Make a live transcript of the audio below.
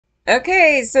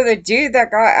Okay, so the dude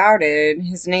that got outed,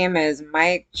 his name is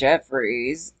Mike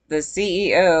Jeffries, the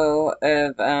CEO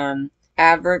of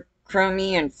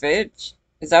Abercrombie and Fitch.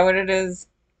 Is that what it is?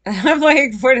 I'm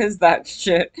like, what is that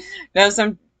shit? No,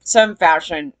 some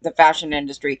fashion, the fashion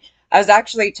industry. I was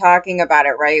actually talking about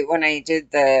it right when I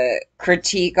did the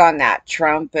critique on that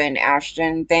Trump and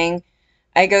Ashton thing.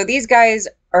 I go, these guys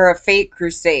are a fake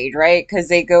crusade, right? Because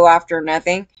they go after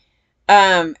nothing.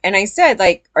 And I said,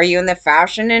 like, are you in the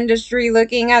fashion industry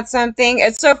looking at something?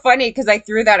 It's so funny because I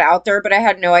threw that out there, but I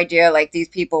had no idea like these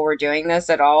people were doing this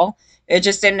at all. It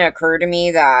just didn't occur to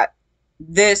me that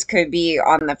this could be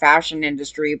on the fashion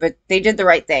industry, but they did the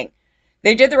right thing.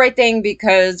 They did the right thing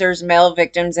because there's male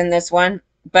victims in this one,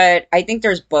 but I think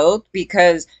there's both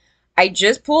because I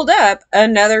just pulled up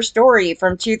another story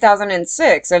from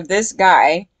 2006 of this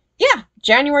guy. Yeah,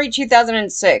 January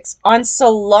 2006 on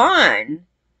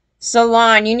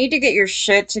Salon, you need to get your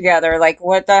shit together. Like,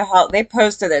 what the hell? They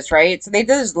posted this, right? So they did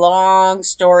this long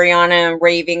story on him,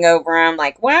 raving over him,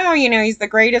 like, wow, he's the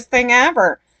greatest thing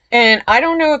ever. And I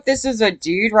don't know if this is a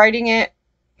dude writing it.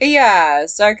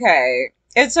 Yes, okay.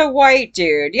 It's a white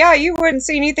dude. Yeah, you wouldn't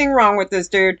see anything wrong with this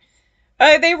dude.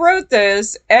 They wrote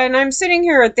this, and I'm sitting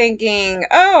here thinking,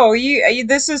 oh,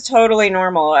 this is totally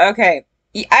normal. Okay.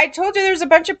 I told you there's a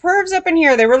bunch of pervs up in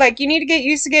here. They were like, you need to get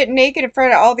used to getting naked in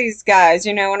front of all these guys,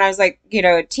 when I was like,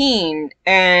 a teen.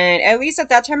 And at least at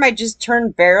that time, I just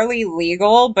turned barely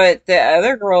legal, but the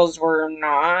other girls were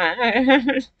not.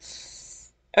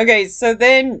 Okay, so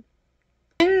then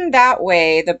in that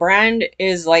way, the brand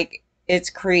is like its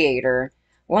creator.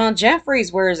 While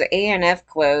Jeffries wears A&F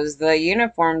clothes, the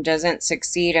uniform doesn't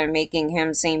succeed in making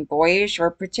him seem boyish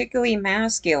or particularly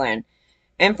masculine.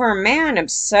 And for a man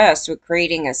obsessed with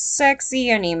creating a sexy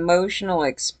and emotional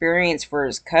experience for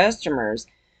his customers,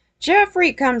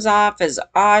 Jeffrey comes off as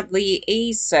oddly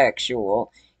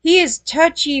asexual. He is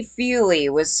touchy-feely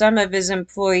with some of his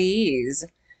employees,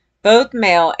 both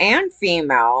male and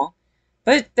female,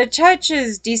 but the touch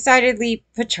is decidedly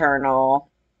paternal.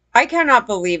 I cannot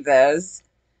believe this.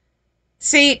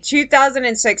 See,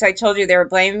 2006, I told you they were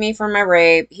blaming me for my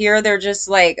rape. Here they're just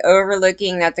like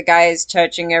overlooking that the guy is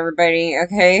touching everybody,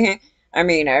 okay? I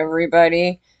mean,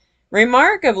 everybody.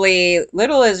 Remarkably,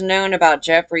 little is known about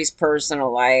Jeffrey's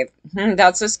personal life.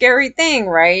 That's a scary thing,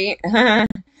 right?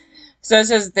 So it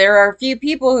says there are a few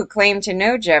people who claim to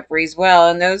know Jeffries well,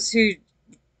 and those who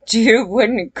do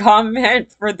wouldn't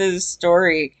comment for this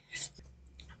story.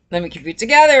 Let me keep it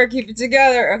together, keep it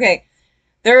together. Okay.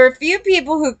 There are a few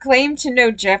people who claim to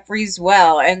know Jeffries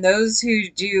well, and those who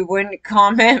do wouldn't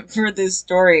comment for this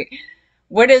story.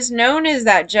 What is known is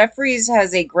that Jeffries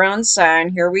has a grown son.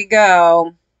 Here we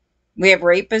go. We have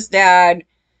rapist dad,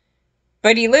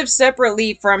 but he lives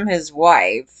separately from his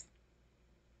wife.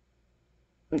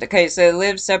 Okay, so he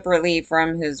lives separately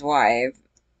from his wife.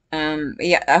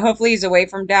 Yeah, hopefully he's away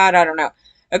from dad. I don't know.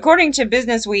 According to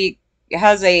Business Week, it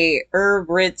has a Herb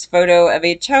Ritz photo of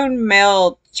a toned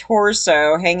male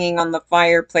torso hanging on the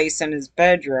fireplace in his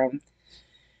bedroom.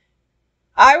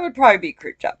 I would probably be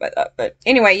creeped out by that, but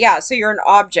anyway, yeah, so you're an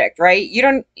object, right?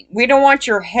 We don't want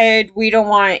your head, we don't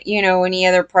want, any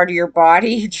other part of your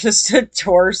body, just a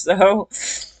torso.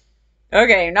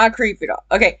 Okay, not creepy at all.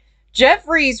 Okay,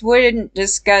 Jeffries wouldn't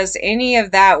discuss any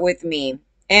of that with me,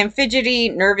 and fidgety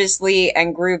nervously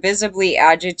and grew visibly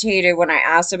agitated when I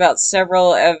asked about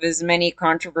several of his many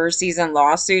controversies and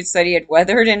lawsuits that he had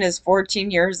weathered in his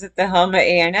 14 years at the helm of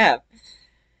A&F.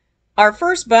 Our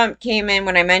first bump came in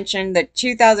when I mentioned the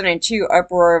 2002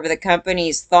 uproar over the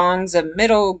company's thongs of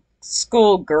middle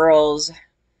school girls,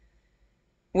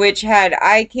 which had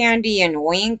eye candy and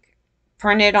wink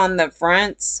printed on the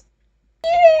fronts.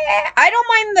 Yeah, I don't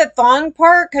mind the thong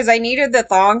part because I needed the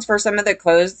thongs for some of the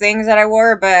clothes things that I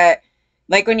wore, but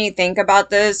like when you think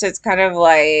about this, it's kind of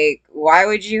like, why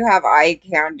would you have eye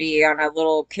candy on a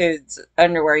little kid's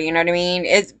underwear? You know what I mean?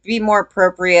 It'd be more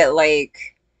appropriate,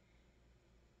 like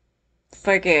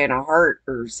fucking a heart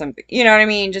or something. You know what I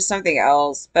mean? Just something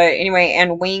else. But anyway,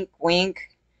 and wink, wink.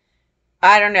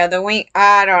 I don't know. The wink,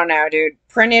 I don't know, dude.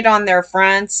 Printed on their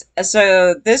fronts.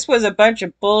 So this was a bunch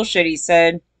of bullshit, he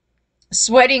said.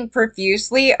 Sweating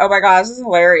profusely. Oh my god, this is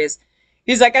hilarious.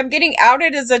 He's like, I'm getting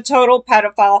outed as a total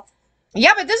pedophile.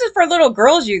 Yeah, but this is for little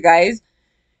girls, you guys.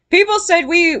 People said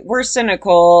we were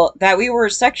cynical, that we were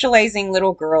sexualizing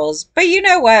little girls. But you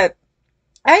know what?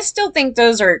 I still think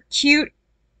those are cute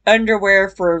underwear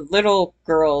for little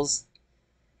girls.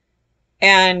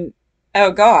 And,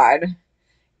 oh god.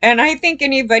 And I think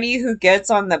anybody who gets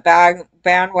on the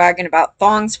bandwagon about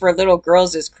thongs for little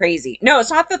girls is crazy. No, it's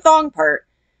not the thong part.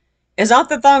 It's not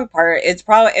the thong part. It's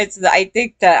probably, it's the, I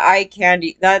think the eye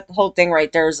candy, that whole thing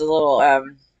right there is a little,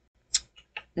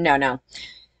 no, no.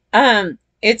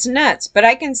 It's nuts, but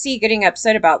I can see getting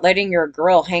upset about letting your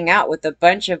girl hang out with a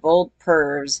bunch of old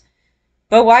pervs.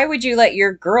 But why would you let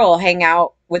your girl hang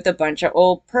out with a bunch of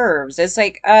old pervs? It's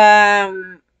like,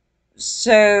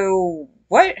 so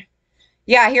what?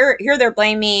 Yeah, here they're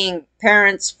blaming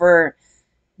parents for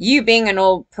you being an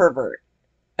old pervert.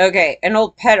 Okay, an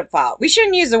old pedophile. We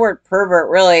shouldn't use the word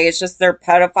pervert, really. It's just they're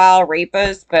pedophile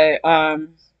rapists, but,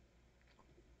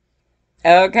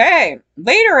 okay.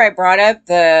 Later, I brought up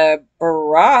the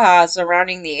brouhaha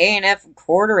surrounding the A&F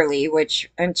Quarterly, which,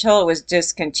 until it was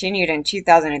discontinued in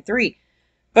 2003,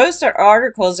 boasted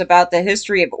articles about the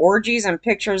history of orgies and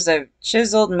pictures of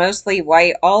chiseled, mostly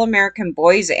white, all-American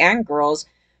boys and girls,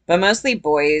 but mostly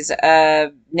boys,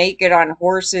 naked on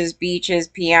horses, beaches,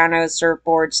 pianos,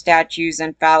 surfboards, statues,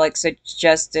 and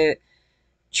phallic-suggested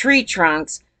tree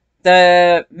trunks.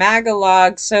 The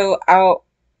Magalog so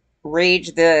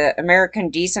outraged the American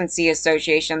Decency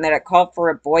Association that it called for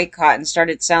a boycott and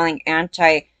started selling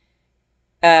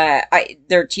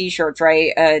their t-shirts,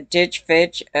 right? Ditch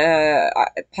Fitch,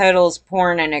 peddles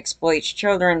porn and exploits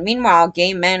children. Meanwhile,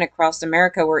 gay men across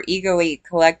America were eagerly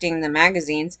collecting the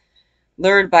magazines,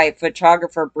 lured by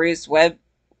photographer Bruce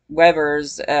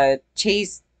Weber's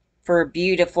chase for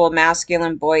beautiful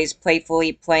masculine boys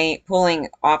playfully pulling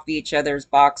off each other's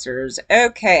boxers.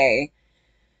 Okay.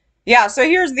 Yeah, so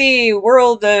here's the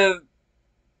world of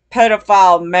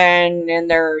pedophile men and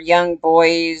their young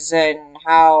boys and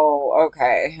how,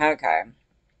 okay.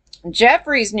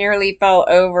 Jeffries nearly fell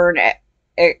over an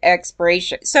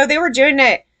expiration. So they were doing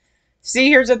it. See,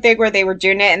 here's the thing where they were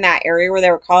doing it in that area where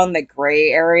they were calling the gray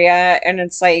area. And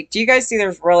it's like, do you guys see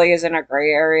there's really isn't a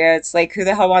gray area? It's like, who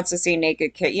the hell wants to see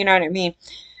naked kid? You know what I mean?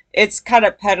 It's kind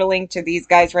of peddling to these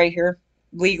guys right here,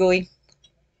 legally.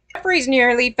 Jeffries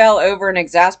nearly fell over in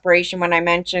exasperation when I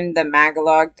mentioned the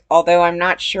Magalog, although I'm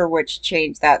not sure which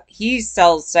changed that. He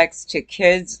sells sex to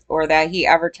kids or that he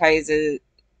advertising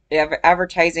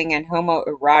and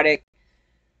homoerotic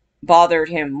bothered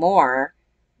him more.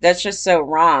 That's just so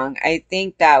wrong. I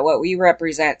think that what we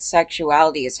represent,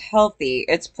 sexuality, is healthy.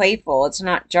 It's playful. It's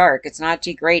not dark. It's not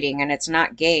degrading. And it's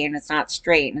not gay. And it's not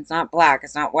straight. And it's not black.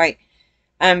 It's not white.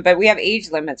 But we have age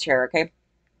limits here, okay?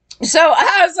 So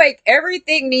I was like,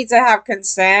 everything needs to have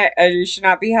consent. You should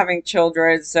not be having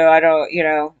children. So I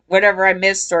don't, whatever, I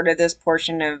missed sort of this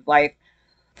portion of life.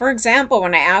 For example,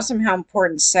 when I asked him how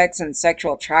important sex and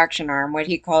sexual attraction are and what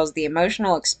he calls the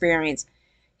emotional experience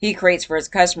he creates for his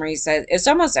customer, he said, it's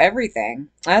almost everything.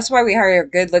 That's why we hire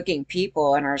good-looking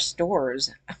people in our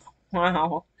stores.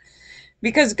 Wow.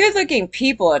 Because good-looking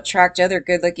people attract other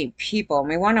good-looking people, and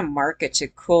we want to market to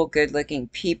cool, good-looking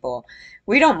people.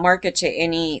 We don't market to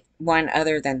anyone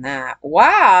other than that.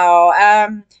 Wow.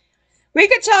 We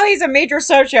could tell he's a major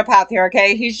sociopath here,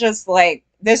 okay? He's just like,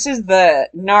 this is the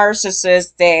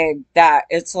narcissist thing that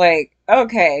it's like,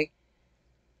 okay,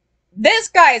 this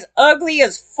guy's ugly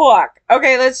as fuck.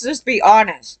 Okay, let's just be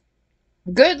honest.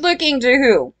 Good looking to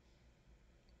who?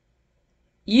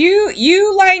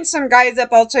 You line some guys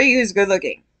up, I'll tell you who's good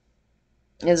looking.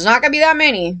 It's not gonna be that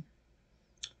many.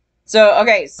 So,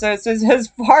 okay, so it says, as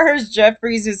far as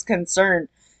Jeffries is concerned,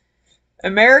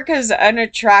 America's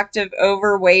unattractive,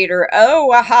 overweight, or, oh,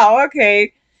 wow,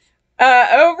 okay.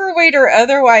 Overweight or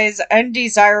otherwise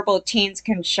undesirable teens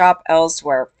can shop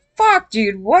elsewhere. Fuck,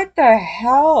 dude, what the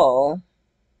hell?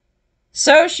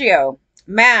 Socio.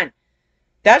 Man,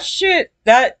 that shit,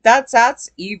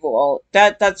 that's evil.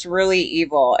 That's really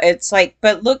evil. It's like,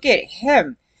 but look at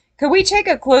him. Could we take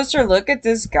a closer look at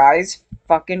this guy's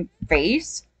fucking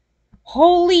face?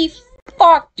 Holy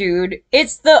fuck, dude.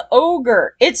 It's the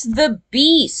ogre. It's the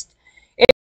beast.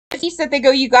 It's the beast that they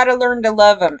go, you gotta learn to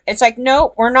love him. It's like,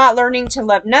 no, we're not learning to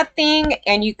love nothing,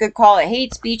 and you could call it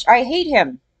hate speech. I hate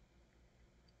him.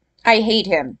 I hate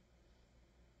him.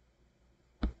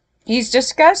 He's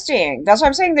disgusting. That's what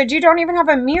I'm saying. The dude don't even have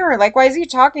a mirror. Like, why is he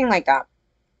talking like that?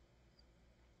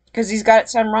 Because he's got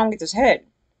something wrong with his head.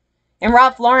 And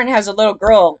Ralph Lauren has a little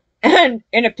girl in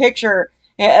a picture,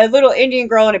 a little Indian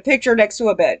girl in a picture next to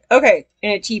a bed. Okay,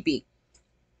 in a teepee.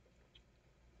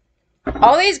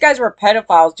 All these guys were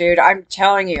pedophiles, dude. I'm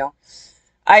telling you.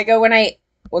 I go, when I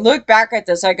look back at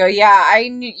this, I go,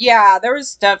 yeah, there was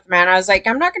stuff, man. I was like,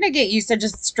 I'm not going to get used to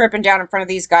just stripping down in front of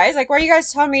these guys. Like, why are you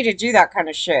guys telling me to do that kind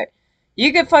of shit?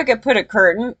 You could fucking put a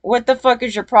curtain. What the fuck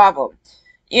is your problem?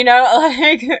 You know,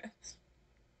 like,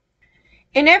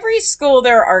 In every school,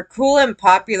 there are cool and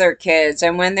popular kids,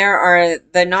 and when there are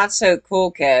the not so cool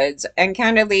kids, and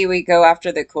candidly, we go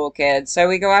after the cool kids. So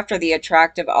we go after the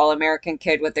attractive all American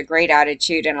kid with a great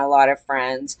attitude and a lot of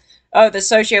friends. Oh, the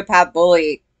sociopath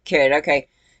bully kid. Okay.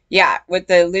 Yeah, with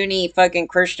the loony fucking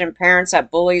Christian parents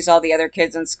that bullies all the other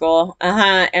kids in school.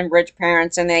 Uh-huh. And rich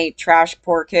parents, and they trash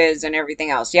poor kids and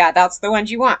everything else. Yeah, that's the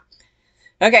ones you want.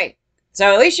 Okay,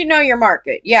 so at least you know your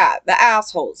market. Yeah, the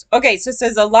assholes. Okay, so it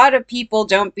says a lot of people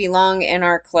don't belong in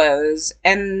our clothes,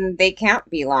 and they can't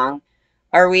belong.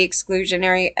 Are we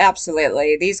exclusionary?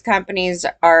 Absolutely. These companies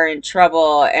are in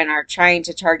trouble and are trying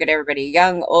to target everybody,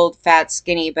 young, old, fat,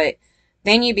 skinny, but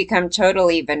then you become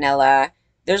totally vanilla.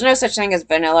 There's no such thing as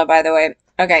vanilla, by the way.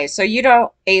 Okay, so you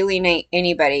don't alienate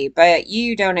anybody, but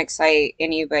you don't excite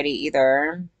anybody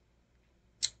either.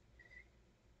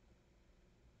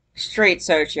 Straight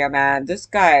socio, man. This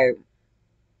guy,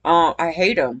 I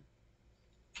hate him.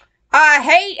 I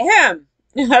hate him.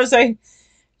 I was like,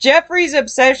 Jeffrey's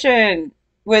obsession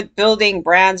with building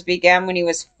brands began when he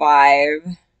was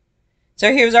 5.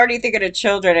 So he was already thinking of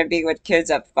children and being with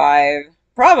kids at 5.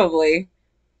 Probably.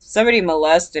 Somebody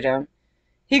molested him.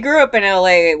 He grew up in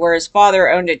LA where his father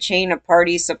owned a chain of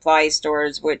party supply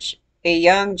stores, which a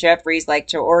young Jeffries liked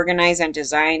to organize and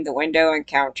design the window and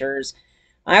counters.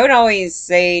 I would always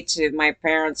say to my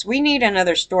parents, we need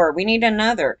another store. We need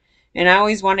another. And I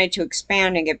always wanted to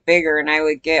expand and get bigger. And I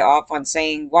would get off on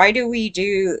saying, why do we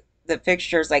do the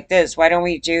fixtures like this? Why don't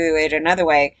we do it another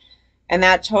way? And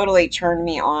that totally turned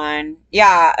me on.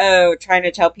 Yeah, oh, trying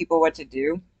to tell people what to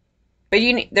do. But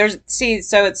there's, see,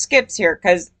 so it skips here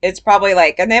because it's probably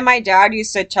like, and then my dad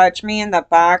used to touch me in the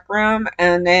back room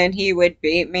and then he would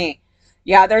beat me.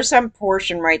 Yeah, there's some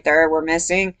portion right there we're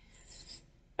missing.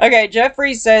 Okay,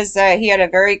 Jeffrey says that he had a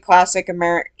very classic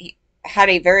American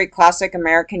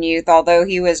youth, although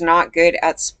he was not good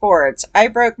at sports. I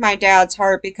broke my dad's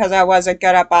heart because I wasn't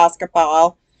good at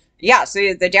basketball. Yeah,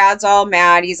 so the dad's all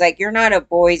mad. He's like, "You're not a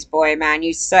boy's boy, man.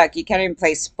 You suck. You can't even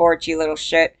play sports, you little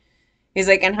shit." He's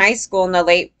like, in high school in the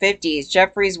late 50s,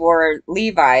 Jeffries wore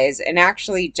Levi's, and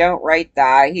actually don't write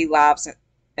that. He laughs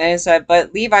and said,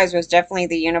 but Levi's was definitely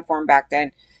the uniform back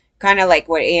then, kind of like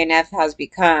what A&F has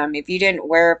become. If you didn't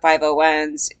wear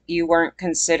 501s, you weren't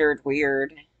considered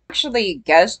weird. Actually,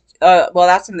 guess, well,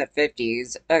 that's in the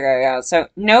 50s. Okay, yeah, so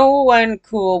no one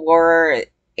cool wore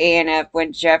A&F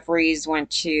when Jeffries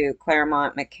went to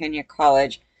Claremont McKenna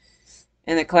College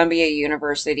in the Columbia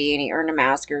University, and he earned a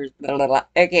master's. Blah, blah, blah.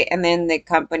 Okay, and then the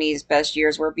company's best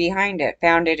years were behind it.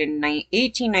 Founded in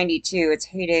 1892, its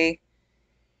heyday.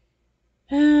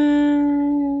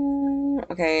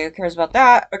 Okay, who cares about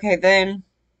that? Okay, then.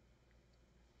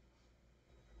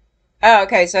 Oh,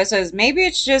 okay, so it says maybe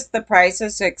it's just the price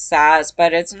of success,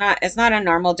 but it's not. It's not a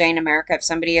normal day in America if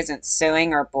somebody isn't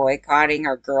suing or boycotting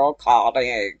or girl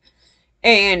coding.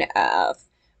 ANF,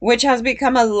 which has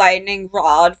become a lightning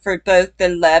rod for both the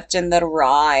left and the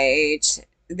right.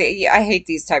 I hate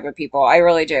these type of people. I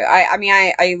really do. I mean,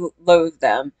 I loathe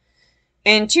them.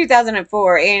 In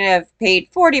 2004, ANF paid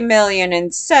 40 million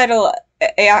in settle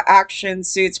action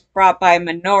suits brought by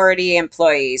minority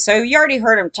employees. So you already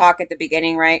heard him talk at the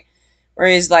beginning, right? Where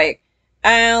he's like,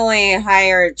 I only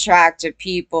hire attractive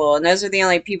people, and those are the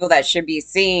only people that should be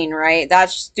seen, right?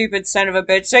 That stupid son of a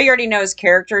bitch. So you already know his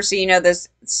character, so you know this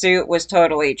suit was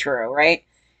totally true, right?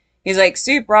 He's like,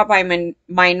 suit brought by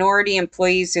minority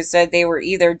employees who said they were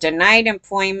either denied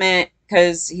employment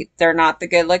because they're not the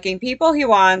good-looking people he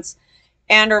wants,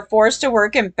 and are forced to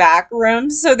work in back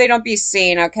rooms so they don't be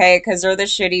seen, okay? Because they're the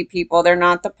shitty people. They're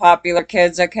not the popular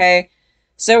kids, okay?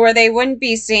 So where they wouldn't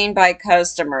be seen by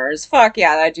customers. Fuck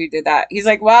yeah, that dude did that. He's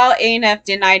like, while A&F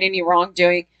denied any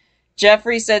wrongdoing,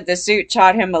 Jeffrey said the suit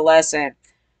taught him a lesson.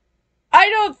 I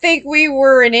don't think we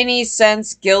were in any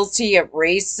sense guilty of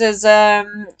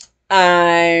racism.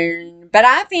 But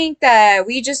I think that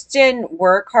we just didn't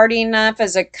work hard enough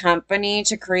as a company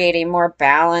to create a more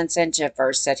balance and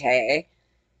diversity.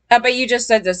 But you just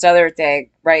said this other thing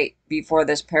right before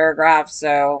this paragraph,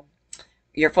 so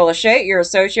you're full of shit, you're a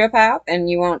sociopath, and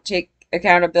you won't take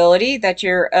accountability that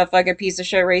you're a fucking piece of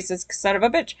shit racist son of a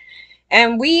bitch.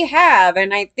 And we have,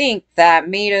 and I think that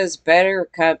made us better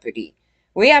company.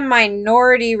 We have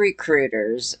minority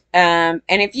recruiters. And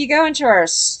if you go into our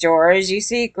stores, you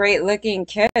see great looking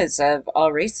kids of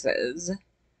all races.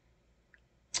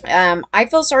 I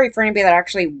feel sorry for anybody that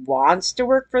actually wants to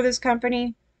work for this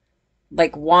company.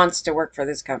 Like, wants to work for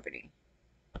this company.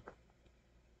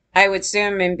 I would sue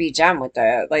him and be done with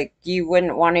it. Like, you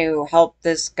wouldn't want to help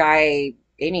this guy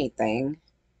anything.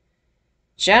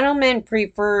 Gentlemen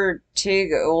prefer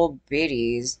tig old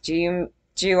biddies. Do you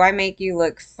Do I make you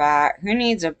look fat? Who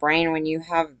needs a brain when you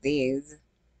have these?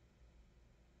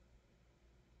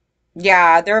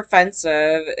 Yeah, they're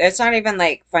offensive. It's not even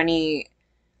like funny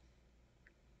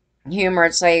humor.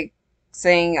 It's like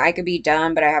saying I could be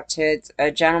dumb, but I have tits.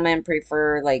 A gentleman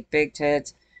prefer like big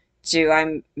tits. Do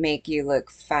I make you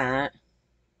look fat?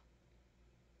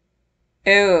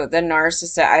 Ew, the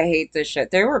narcissist. I hate this shit.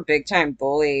 They were big time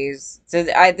bullies. So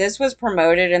this was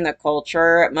promoted in the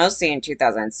culture mostly in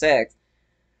 2006.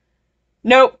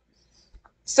 Nope.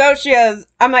 Socias.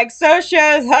 I'm like,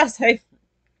 socias. I was like,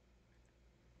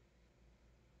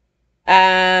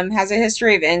 has a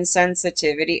history of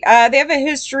insensitivity. They have a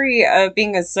history of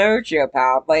being a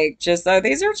sociopath. Like, just, oh,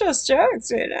 these are just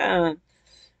jokes, you know.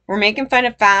 We're making fun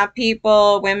of fat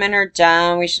people. Women are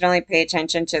dumb. We should only pay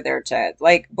attention to their tits.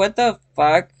 Like, what the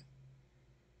fuck?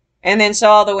 And then so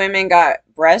all the women got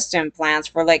breast implants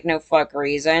for like no fuck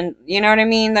reason. You know what I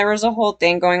mean? There was a whole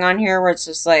thing going on here where it's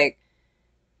just like,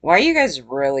 why are you guys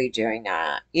really doing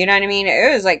that? You know what I mean?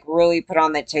 It was like really put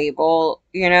on the table.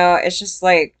 You know, it's just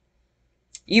like,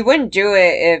 you wouldn't do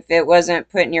it if it wasn't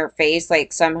put in your face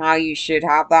like somehow you should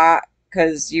have that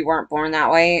because you weren't born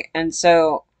that way. And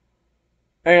so,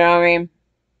 you know what I mean?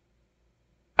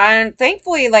 And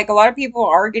thankfully, like a lot of people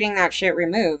are getting that shit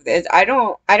removed. I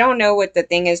don't know what the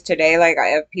thing is today. Like,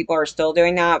 if people are still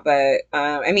doing that, but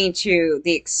I mean, to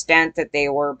the extent that they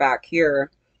were back here.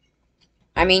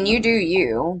 I mean, you do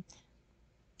you.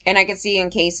 And I can see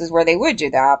in cases where they would do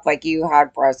that, like you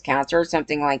had breast cancer or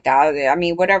something like that. I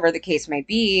mean, whatever the case may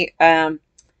be.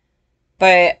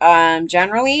 But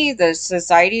generally, the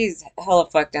society's hella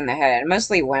fucked in the head.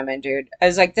 Mostly women, dude.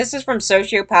 It's like this is from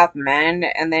sociopath men,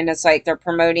 and then it's like they're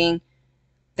promoting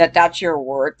that that's your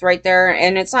worth right there,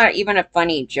 and it's not even a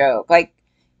funny joke. Like,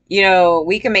 you know,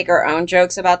 we can make our own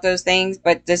jokes about those things,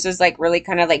 but this is like really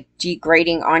kind of like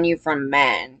degrading on you from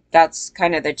men. That's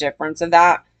kind of the difference of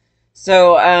that.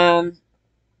 So,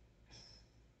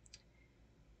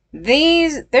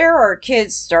 there are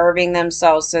kids starving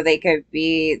themselves so they could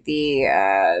be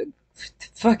the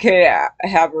fucking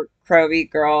Abercrombie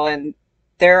girl, and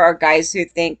there are guys who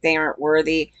think they aren't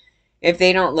worthy if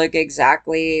they don't look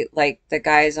exactly like the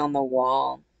guys on the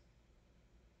wall.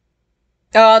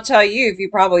 Oh, I'll tell you, if you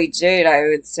probably did, I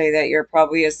would say that you're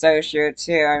probably a socio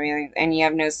too. I mean, and you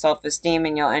have no self-esteem,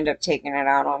 and you'll end up taking it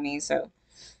out on me. So,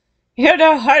 you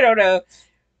know, I don't know.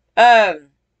 Um.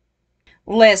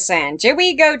 Listen, do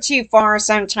we go too far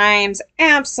sometimes?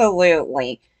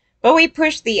 Absolutely. But we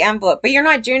push the envelope. But you're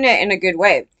not doing it in a good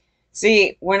way.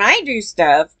 See, when I do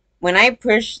stuff, when I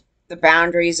push the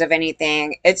boundaries of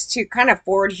anything, it's to kind of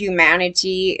forward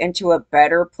humanity into a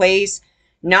better place,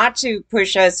 not to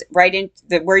push us right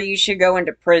into where you should go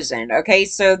into prison. Okay,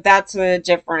 so that's a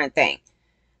different thing.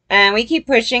 And we keep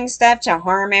pushing stuff to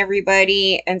harm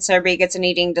everybody, and so everybody gets an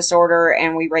eating disorder,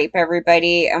 and we rape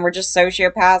everybody, and we're just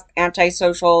sociopath,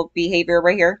 antisocial behavior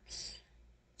right here.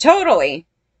 Totally.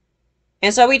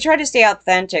 And so we try to stay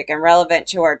authentic and relevant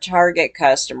to our target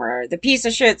customer, the piece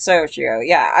of shit socio.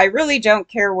 Yeah, I really don't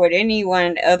care what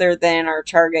anyone other than our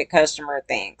target customer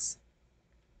thinks.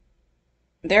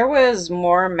 There was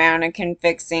more mannequin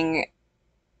fixing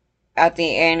at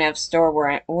the A&F store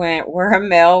where a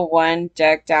male one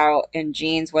decked out in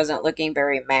jeans wasn't looking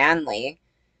very manly.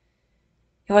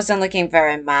 He wasn't looking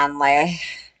very manly.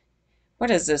 What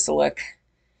does this look?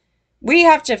 We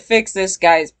have to fix this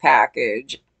guy's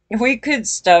package. We could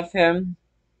stuff him.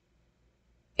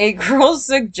 A girl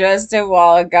suggested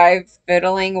while a guy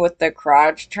fiddling with the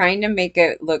crotch, trying to make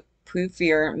it look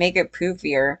poofier, make it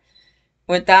poofier.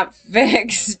 With that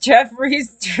fix,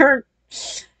 Jeffries turned.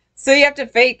 So you have to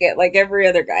fake it like every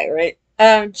other guy, right?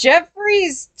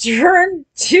 Jeffries turned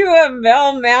to a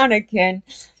male mannequin.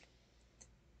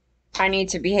 I need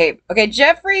to behave. Okay,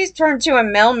 Jeffries turned to a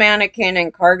male mannequin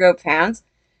in cargo pants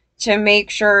to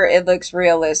make sure it looks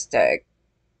realistic.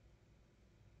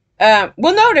 Well,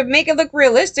 no, to make it look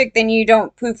realistic, then you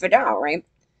don't poof it out, right?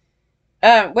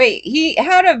 Wait, he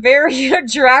had a very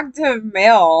attractive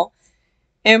male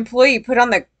employee put on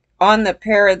the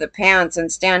pair of the pants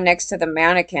and stand next to the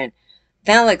mannequin.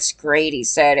 That looks great, he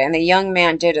said, and the young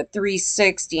man did a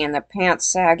 360 and the pants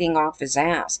sagging off his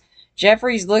ass.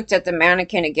 Jeffries looked at the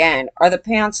mannequin again. Are the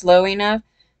pants low enough?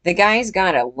 The guy's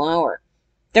got it lower.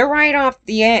 They're right off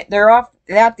they're off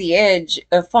at the edge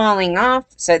of falling off,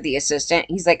 said the assistant.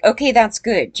 He's like, okay, that's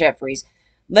good, Jeffries.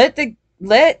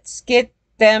 Let's get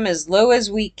them as low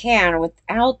as we can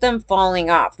without them falling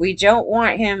off. We don't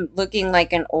want him looking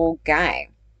like an old guy.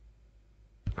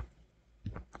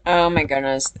 Oh my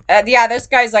goodness. Yeah, this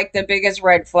guy's like the biggest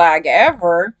red flag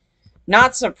ever.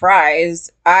 Not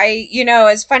surprised. You know,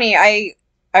 it's funny.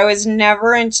 I was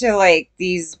never into like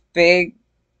these big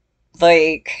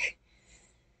like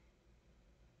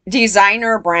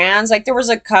designer brands. Like there was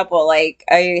a couple. Like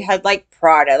I had like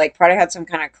Prada. Like Prada had some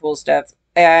kind of cool stuff.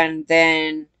 And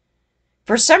then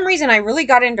for some reason I really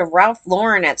got into Ralph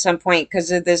Lauren at some point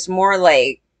because of this more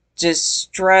like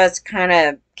distressed kind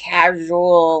of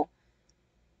casual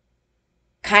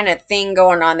kind of thing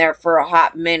going on there for a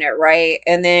hot minute, right?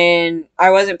 And then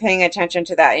I wasn't paying attention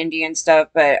to that Indian stuff,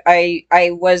 but I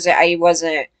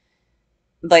wasn't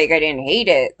like I didn't hate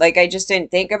it. Like I just didn't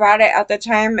think about it at the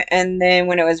time. And then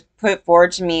when it was put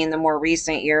forward to me in the more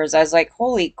recent years, I was like,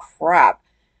 holy crap.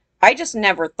 I just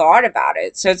never thought about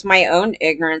it. So it's my own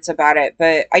ignorance about it,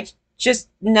 but I just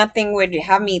nothing would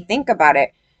have me think about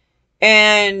it.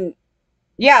 And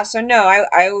yeah, so no,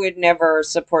 I would never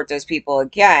support those people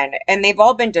again. And they've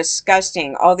all been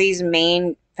disgusting. All these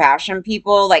main fashion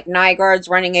people, like Nygaard's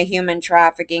running a human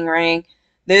trafficking ring.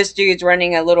 This dude's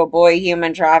running a little boy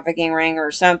human trafficking ring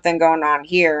or something going on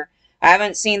here. I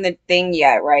haven't seen the thing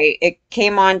yet, right? It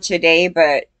came on today,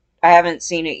 but I haven't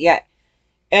seen it yet.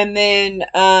 And then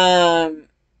a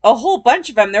whole bunch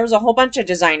of them. There was a whole bunch of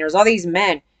designers, all these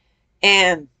men.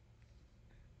 And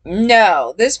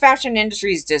no, this fashion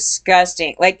industry is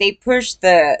disgusting. Like they push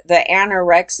the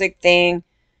anorexic thing.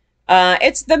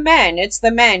 It's the men. It's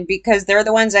the men because they're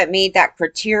the ones that made that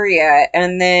criteria.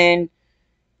 And then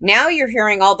now you're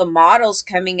hearing all the models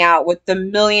coming out with the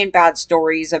million bad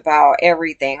stories about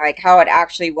everything, like how it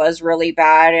actually was really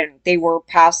bad and they were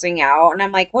passing out. And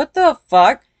I'm like, what the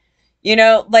fuck?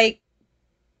 Like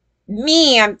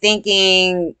me, I'm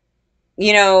thinking,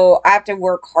 I have to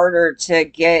work harder to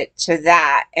get to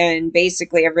that. And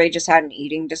basically, everybody just had an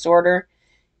eating disorder.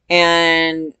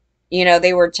 And,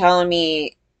 they were telling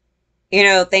me,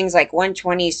 things like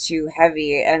 120 is too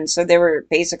heavy. And so they were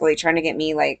basically trying to get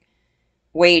me like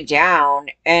way down.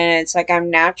 And it's like, I'm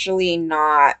naturally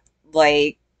not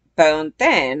like bone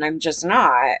thin. I'm just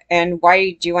not. And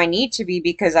why do I need to be?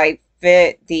 Because I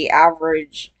fit the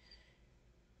average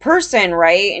person,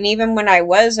 right? And even when I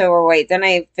was overweight, then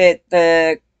I fit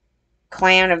the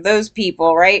clan of those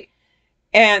people, right?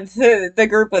 And the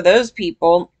group of those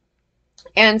people.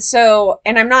 And so,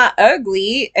 and I'm not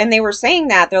ugly. And they were saying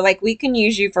that. They're like, we can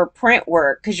use you for print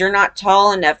work because you're not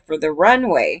tall enough for the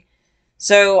runway.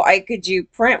 So I could do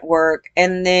print work.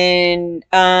 And then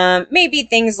maybe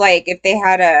things like if they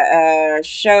had a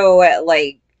show at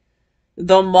like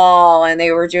the mall and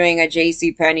they were doing a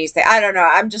JC Penney's thing. I don't know.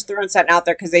 I'm just throwing something out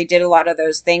there because they did a lot of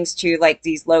those things too, like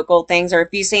these local things. Or if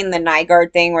you've seen the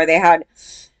Nygaard thing where they had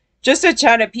just a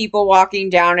ton of people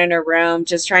walking down in a room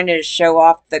just trying to show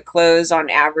off the clothes on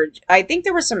average. I think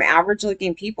there were some average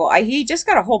looking people. He just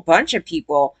got a whole bunch of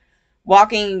people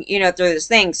walking, through this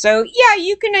thing. So yeah,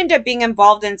 you can end up being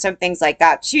involved in some things like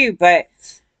that too, but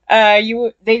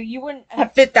you wouldn't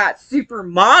have fit that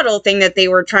supermodel thing that they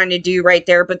were trying to do right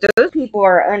there. But those people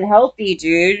are unhealthy,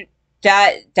 dude.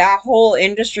 That whole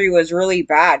industry was really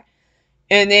bad.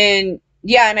 And then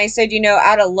yeah, and I said,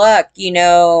 out of luck,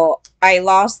 I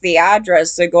lost the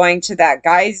address so going to that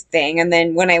guy's thing. And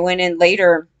then when I went in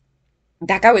later,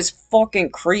 that guy was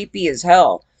fucking creepy as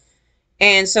hell.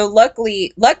 And so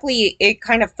luckily it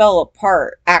kind of fell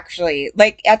apart actually.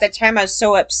 Like at the time I was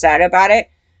so upset about it.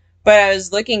 But I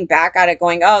was looking back at it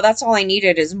going, oh, that's all I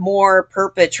needed is more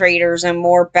perpetrators and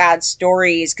more bad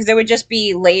stories. Because it would just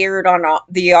be layered on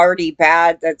the already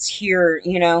bad that's here.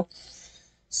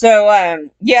 So,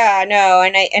 yeah, no,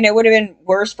 and it would have been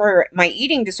worse for my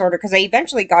eating disorder because I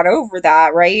eventually got over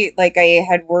that, right? Like I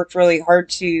had worked really hard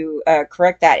to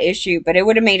correct that issue, but it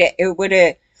would have,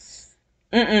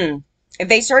 mm-mm. If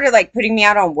they started like putting me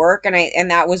out on work and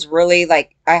that was really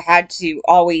like I had to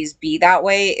always be that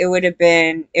way, it would have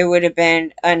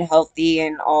been unhealthy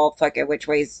in all fucking which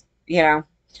ways. It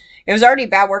was already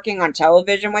bad working on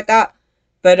television with that,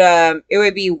 but it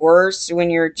would be worse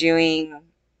when you're doing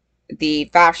the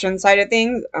fashion side of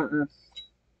things.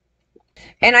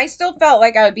 And I still felt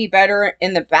like I would be better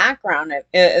in the background,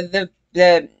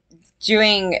 the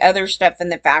doing other stuff in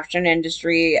the fashion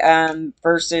industry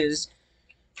versus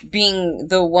being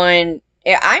the one.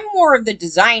 I'm more of the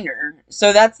designer,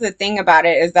 so that's the thing about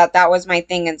it, is that was my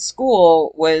thing in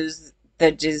school, was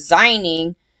the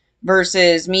designing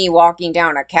versus me walking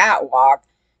down a catwalk.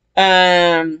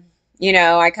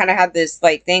 I kind of had this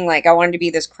like thing, like I wanted to be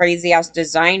this crazy ass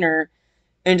designer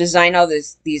and design all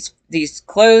these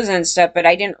clothes and stuff, but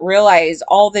I didn't realize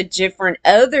all the different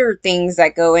other things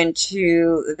that go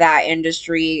into that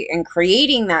industry and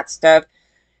creating that stuff.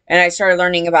 And I started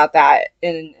learning about that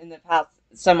in the past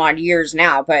some odd years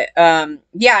now. But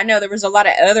yeah, no, there was a lot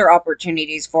of other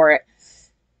opportunities for it.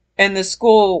 And the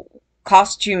school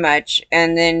cost too much,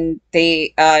 and then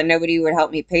they nobody would help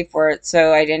me pay for it,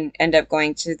 so I didn't end up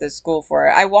going to the school for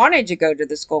it. I wanted to go to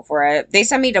the school for it. They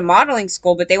sent me to modeling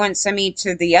school, but they wouldn't send me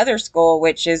to the other school,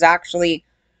 which is actually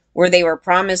where they were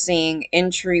promising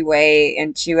entryway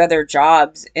into other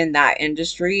jobs in that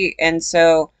industry. And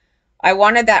so I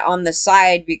wanted that on the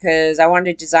side because I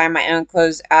wanted to design my own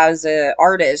clothes as an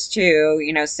artist too,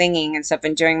 you know, singing and stuff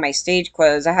and doing my stage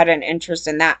clothes. I had an interest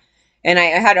in that. And I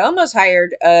had almost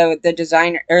hired the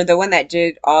designer, or the one that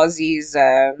did Ozzy's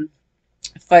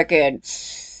fucking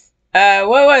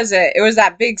what was it? It was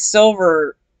that big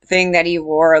silver thing that he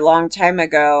wore a long time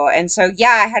ago. And so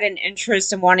yeah, I had an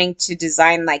interest in wanting to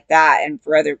design like that and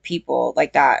for other people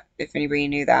like that, if anybody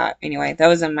knew that. Anyway, that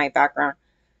was in my background.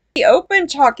 He open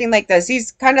talking like this.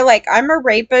 He's kind of like, I'm a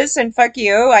rapist and fuck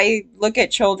you. I look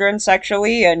at children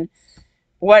sexually and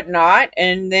whatnot.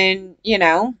 And then, you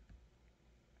know,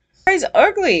 guy's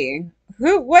ugly.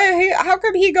 How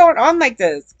come he going on like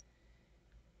this?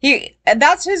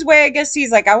 That's his way. I guess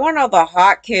he's like, I want all the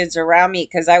hot kids around me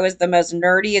because I was the most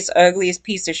nerdiest, ugliest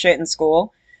piece of shit in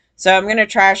school. So I'm gonna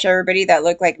trash everybody that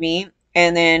looked like me,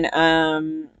 and then,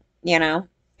 you know,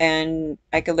 and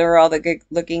I could lure all the good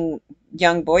looking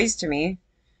young boys to me.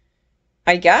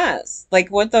 I guess. Like,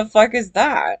 what the fuck is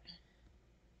that?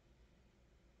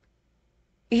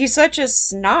 He's such a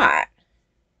snot.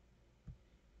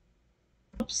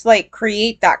 Helps like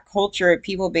create that culture of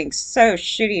people being so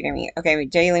shitty to me. Okay,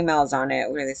 Daily Mail's on it.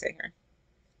 What do they say here?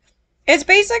 It's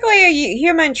basically a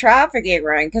human trafficking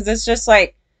ring because it's just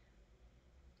like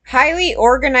highly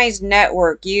organized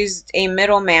network used a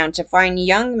middleman to find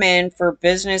young men for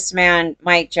businessman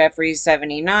Mike Jeffries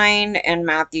 79 and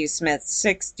Matthew Smith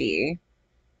 60.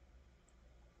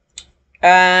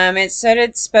 It said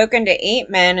it's spoken to 8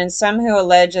 men and some who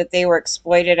allege that they were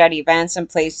exploited at events and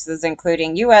places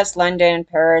including U.S., London,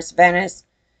 Paris, Venice,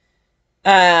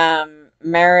 Marrakech,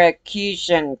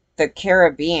 and the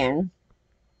Caribbean.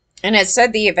 And it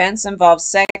said the events involved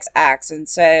sex acts and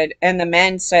the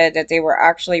men said that they were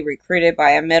actually recruited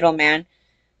by a middleman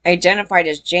identified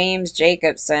as James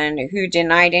Jacobson, who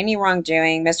denied any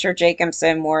wrongdoing. Mr.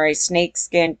 Jacobson wore a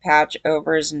snakeskin patch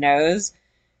over his nose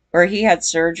where he had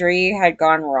surgery had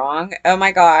gone wrong. Oh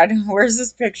my God, where's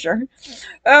this picture?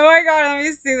 Oh my God, let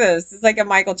me see this. It's like a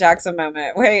Michael Jackson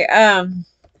moment. Wait,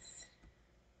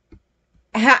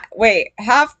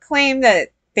 half claim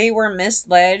that they were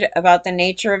misled about the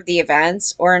nature of the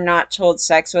events or not told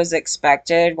sex was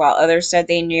expected, while others said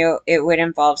they knew it would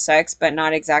involve sex, but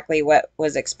not exactly what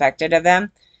was expected of them.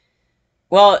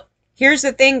 Well, here's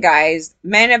the thing, guys.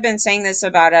 Men have been saying this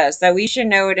about us, that we should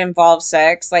know it involves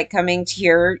sex, like coming to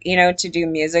here, you know, to do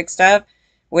music stuff,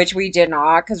 which we did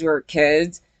not because we were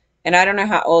kids. And I don't know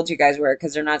how old you guys were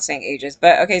because they're not saying ages.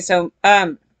 But okay, so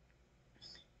I'm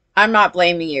not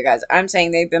blaming you guys. I'm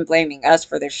saying they've been blaming us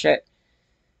for this shit.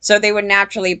 So they would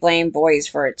naturally blame boys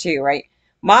for it too, right?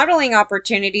 Modeling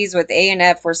opportunities with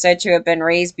A&F were said to have been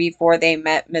raised before they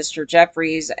met Mr.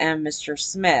 Jeffries and Mr.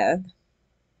 Smith.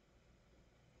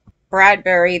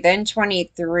 Bradbury, then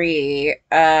 23,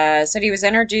 said he was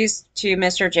introduced to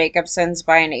Mr. Jacobson's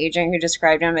by an agent who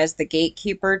described him as the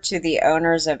gatekeeper to the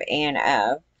owners of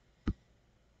A&F.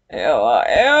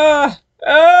 Okay.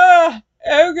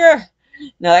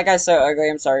 No, that guy's so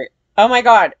ugly. I'm sorry. Oh my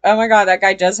God. Oh my God. That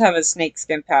guy does have a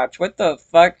snakeskin pouch. What the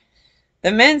fuck?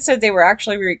 The men said they were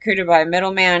actually recruited by a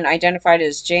middleman identified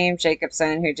as James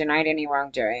Jacobson, who denied any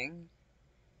wrongdoing.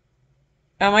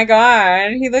 Oh my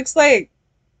God. He looks like...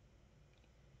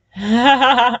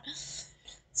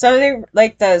 So they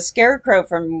like the scarecrow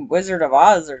from Wizard of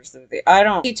Oz or something. I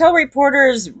don't... He told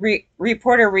reporter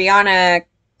Rihanna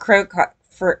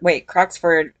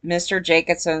Croxford, Mr.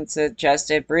 Jacobson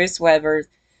suggested Bruce Weber,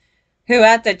 who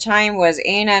at the time was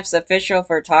A&F's official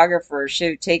photographer,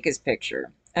 should take his picture.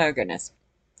 Oh, goodness.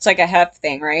 It's like a heft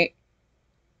thing, right?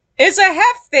 It's a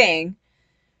heft thing!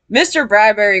 Mr.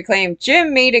 Bradbury claimed,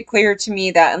 Jim made it clear to me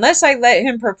that unless I let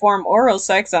him perform oral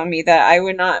sex on me, that I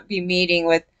would not be meeting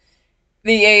with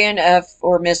the A&F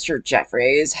or Mr.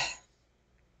 Jeffries.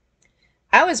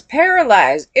 I was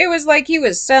paralyzed. It was like he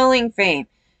was selling fame,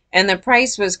 and the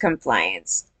price was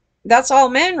compliance. That's all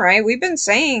men, right? We've been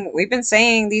saying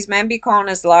these men be calling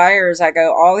us liars. I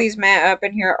go, all these men up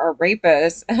in here are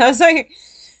rapists. I was like,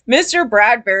 Mr.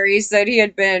 Bradbury said he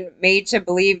had been made to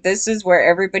believe this is where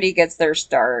everybody gets their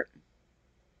start.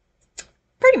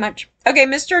 Pretty much. Okay,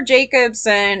 Mr.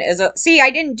 Jacobson is a... See, I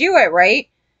didn't do it, right?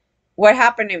 What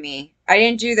happened to me? I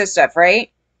didn't do this stuff,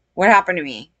 right? What happened to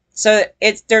me? So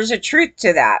there's a truth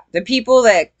to that. The people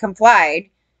that complied,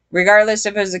 regardless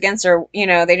if it was against their, you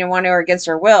know, they didn't want to or against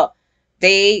their will,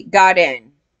 they got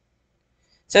in.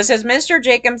 So it says Mr.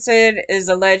 Jacobson is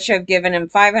alleged to have given him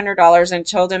 $500 and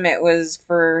told him it was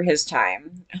for his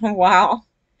time. Wow.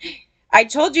 I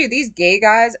told you these gay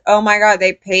guys, oh my God,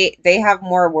 they have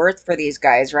more worth for these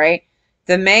guys, right?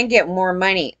 The men get more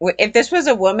money. If this was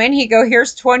a woman, he'd go,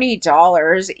 here's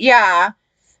 $20. Yeah.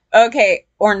 Okay.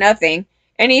 Or nothing.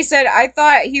 And he said, I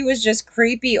thought he was just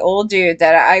creepy old dude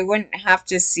that I wouldn't have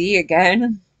to see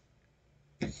again.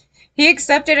 He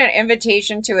accepted an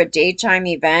invitation to a daytime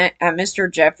event at Mr.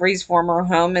 Jeffries' former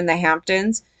home in the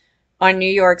Hamptons on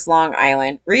New York's Long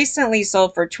Island, recently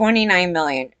sold for $29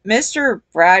 million. Mr.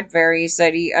 Bradbury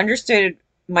said he understood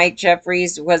Mike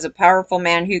Jeffries was a powerful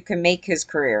man who could make his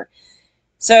career.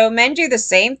 So men do the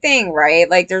same thing, right?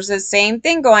 Like there's the same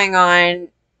thing going on,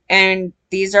 and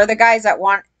these are the guys that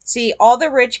want, see, all the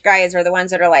rich guys are the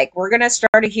ones that are like, we're going to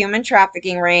start a human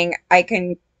trafficking ring. I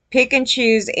can pick and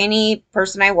choose any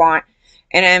person I want,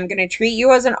 and I'm going to treat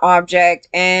you as an object,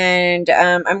 and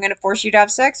I'm going to force you to have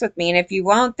sex with me, and if you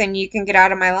won't, then you can get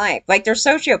out of my life. Like, they're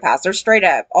sociopaths. They're straight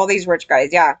up. All these rich guys,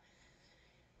 yeah.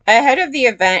 Ahead of the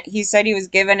event, he said he was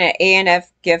given an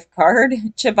A&F gift card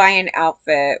to buy an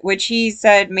outfit, which he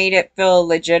said made it feel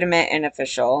legitimate and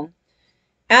official.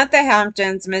 At the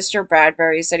Hamptons, Mr.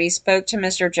 Bradbury said he spoke to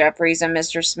Mr. Jeffries and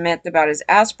Mr. Smith about his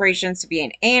aspirations to be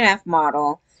an A&F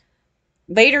model.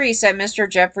 Later, he said Mr.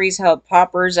 Jeffries held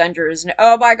poppers under his nose.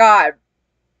 Oh my God.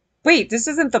 Wait, this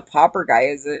isn't the popper guy,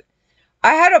 is it?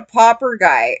 I had a popper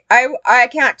guy. I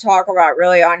can't talk about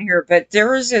really on here, but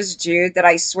there was this dude that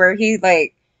I swear he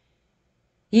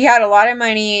had a lot of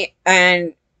money,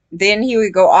 and then he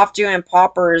would go off doing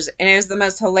poppers, and it was the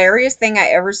most hilarious thing I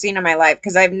ever seen in my life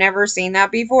because I've never seen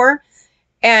that before.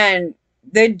 And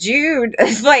the dude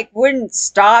like wouldn't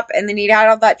stop, and then he'd had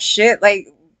all that shit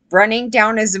like running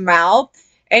down his mouth,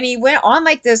 and he went on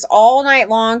like this all night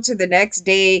long to the next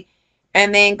day,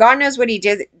 and then God knows what he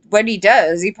did, what he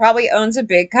does. He probably owns a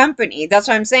big company. That's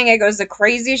what I'm saying. It goes the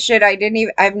craziest shit.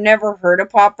 I've never heard of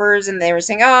poppers, and they were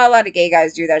saying, oh, a lot of gay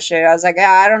guys do that shit. I was like,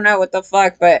 I don't know what the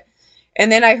fuck, but, and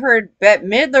then I heard Bette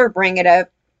Midler bring it up.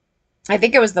 I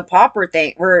think it was the popper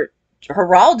thing where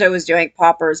Geraldo was doing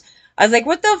poppers. I was like,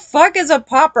 what the fuck is a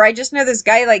popper? I just know this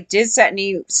guy like did something and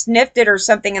he sniffed it or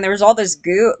something, and there was all this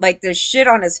goo, like this shit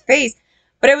on his face.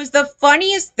 But it was the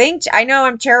funniest thing. I know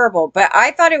I'm terrible, but I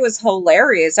thought it was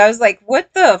hilarious. I was like,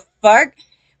 what the fuck?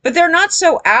 But they're not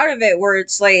so out of it where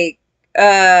it's like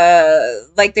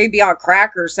they'd be on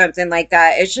crack or something like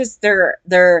that. It's just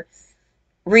they're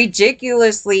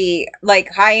ridiculously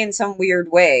like high in some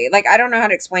weird way. Like, I don't know how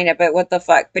to explain it, but what the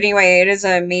fuck? But anyway, it is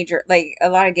a major, like, a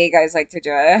lot of gay guys like to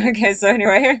do it. Okay, so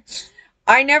anyway,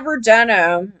 I never done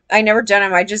them.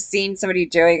 I just seen somebody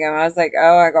doing them. I was like,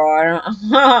 oh my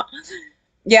God.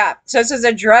 Yeah, so it says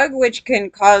a drug which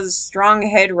can cause strong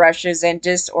head rushes and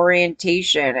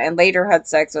disorientation, and later had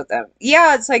sex with them.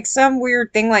 Yeah, it's like some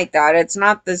weird thing like that. It's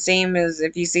not the same as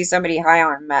if you see somebody high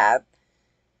on meth.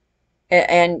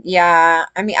 And yeah,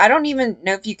 I mean, I don't even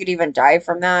know if you could even die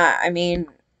from that. I mean,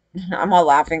 I'm all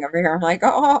laughing over here. I'm like,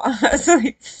 oh, it's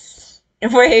like,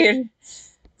 wait.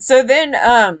 So then,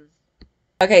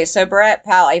 okay, so Brett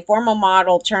Powell, a former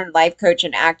model turned life coach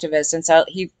and activist, and so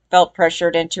he felt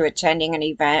pressured into attending an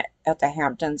event at the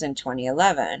Hamptons in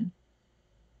 2011.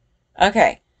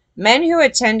 Okay. Men who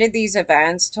attended these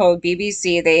events told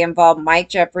BBC they involved Mike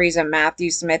Jeffries and Matthew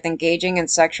Smith engaging in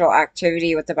sexual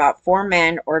activity with about 4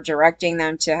 men or directing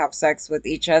them to have sex with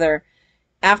each other.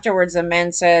 Afterwards, the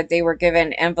men said they were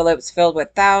given envelopes filled with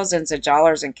thousands of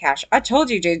dollars in cash. I told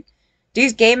you, dude,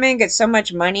 these gay men get so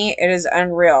much money, it is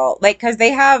unreal. Like, because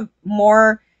they have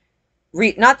more...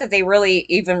 not that they really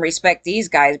even respect these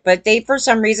guys, but they, for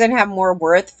some reason, have more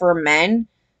worth for men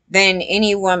than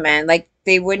any woman. Like,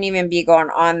 they wouldn't even be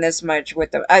going on this much with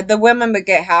them. The women would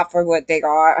get half of what they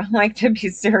got. Like, to be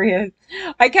serious.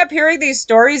 I kept hearing these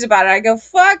stories about it. I go,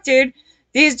 fuck, dude.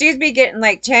 These dudes be getting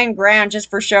like 10 grand just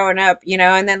for showing up, you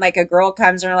know? And then like a girl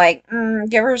comes and they're like,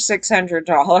 give her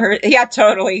 $600. Yeah,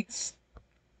 totally.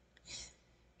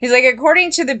 He's like,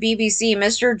 according to the BBC,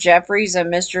 Mr. Jeffries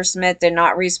and Mr. Smith did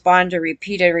not respond to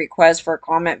repeated requests for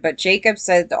comment, but Jacob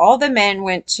said all the men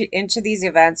went into these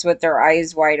events with their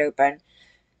eyes wide open.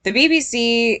 The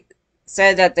BBC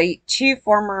said that the 2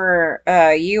 former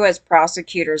U.S.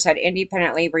 prosecutors had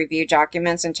independently reviewed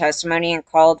documents and testimony and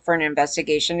called for an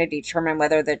investigation to determine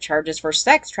whether the charges for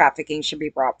sex trafficking should be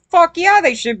brought. Fuck yeah,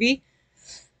 they should be.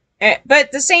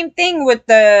 But the same thing with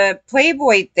the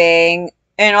Playboy thing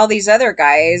and all these other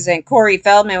guys and Corey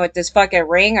Feldman with this fucking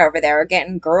ring over there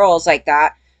getting girls like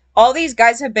that. All these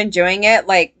guys have been doing it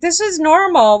like, this is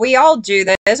normal. We all do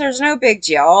this. There's no big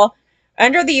deal.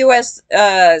 Under the U.S.,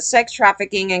 sex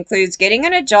trafficking includes getting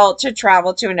an adult to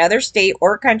travel to another state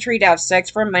or country to have sex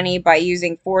for money by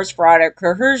using force, fraud, or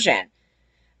coercion.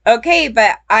 Okay,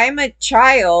 but I'm a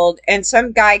child and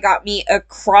some guy got me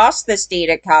across the state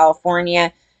of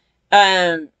California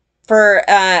um, for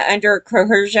under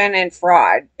coercion and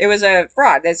fraud. It was a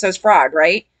fraud. That says fraud,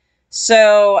 right?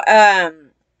 So,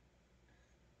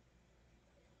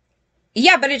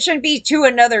 yeah, but it shouldn't be to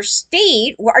another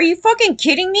state. Are you fucking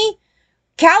kidding me?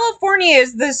 California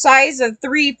is the size of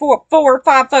four, or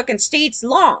five fucking states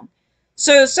long.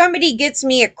 So somebody gets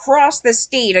me across the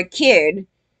state, a kid.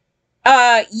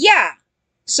 Yeah.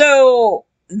 So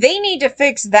they need to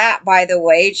fix that, by the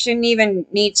way. It shouldn't even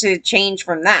need to change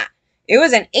from that. It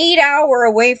was an 8 hour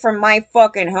away from my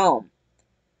fucking home.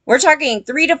 We're talking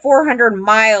 300 to 400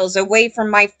 miles away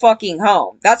from my fucking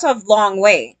home. That's a long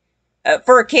way.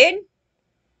 For a kid?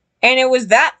 And it was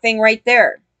that thing right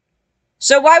there.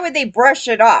 So why would they brush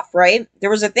it off, right? There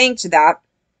was a thing to that.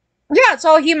 Yeah, it's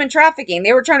all human trafficking.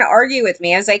 They were trying to argue with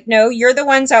me. I was like, no, you're the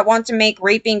ones that want to make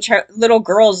raping little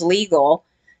girls legal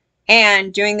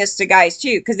and doing this to guys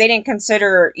too, because they didn't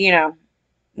consider,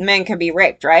 men can be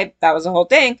raped, right? That was the whole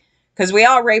thing. Because we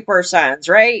all rape our sons,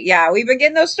 right? Yeah, we've been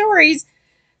getting those stories.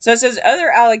 So it says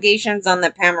other allegations on the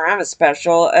Panorama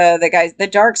special. The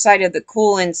dark side of the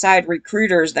cool inside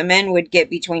recruiters. The men would get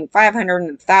between 500 and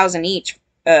 1,000 each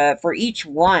for each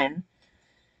one.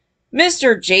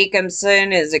 Mr.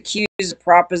 Jacobson is accused of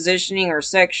propositioning or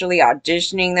sexually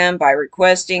auditioning them by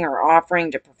requesting or offering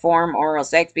to perform oral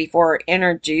sex before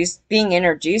being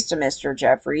introduced to Mr.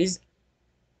 Jeffries.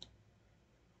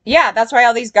 Yeah, that's why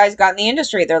all these guys got in the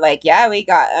industry. They're like, yeah, we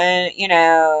got,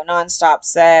 nonstop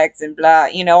sex and blah,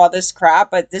 all this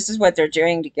crap, but this is what they're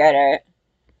doing to get it.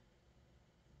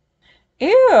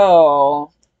 Ew.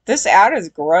 This ad is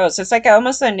gross. It's like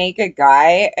almost a naked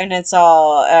guy, and it's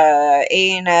all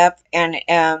A&F and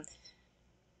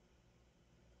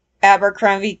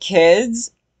Abercrombie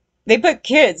kids. They put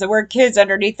kids, the word kids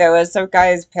underneath though, as some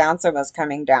guy's pants almost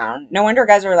coming down. No wonder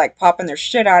guys are like popping their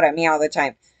shit out at me all the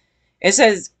time. It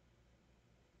says,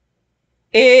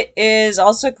 it is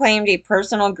also claimed a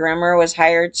personal groomer was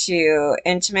hired to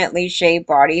intimately shave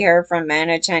body hair from men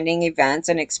attending events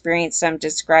and experience some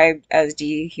described as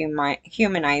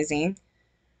dehumanizing.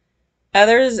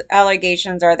 Others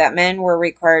allegations are that men were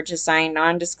required to sign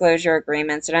non-disclosure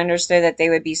agreements and understood that they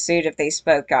would be sued if they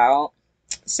spoke out.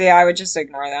 See, I would just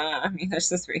ignore that. I mean, that's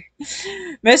just weird.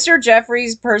 Mr.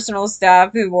 Jeffries' personal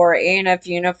staff, who wore A&F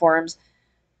uniforms,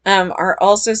 are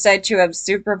also said to have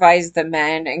supervised the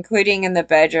men, including in the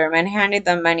bedroom, and handed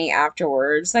them money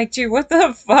afterwards. Like, dude, what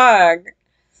the fuck?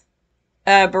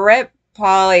 Barrett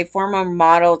Paul, a former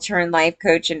model turned life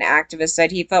coach and activist,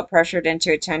 said he felt pressured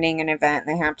into attending an event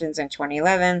in the Hamptons in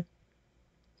 2011.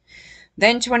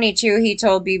 Then 22, he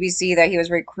told BBC that he was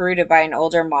recruited by an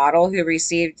older model who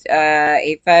received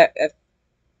a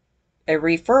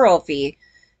referral fee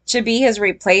to be his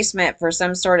replacement for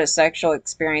some sort of sexual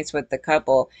experience with the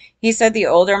couple. He said the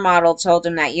older model told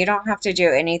him that you don't have to do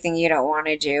anything you don't want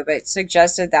to do, but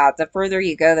suggested that the further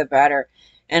you go, the better,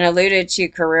 and alluded to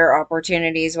career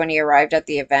opportunities when he arrived at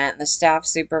the event. The staff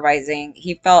supervising,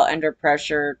 he felt under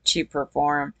pressure to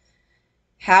perform.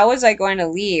 How was I going to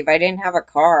leave? I didn't have a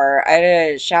car. I had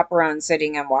a chaperone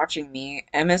sitting and watching me.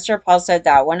 And Mr. Paul said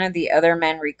that one of the other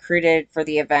men recruited for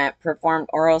the event performed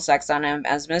oral sex on him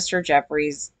as Mr.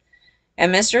 Jeffries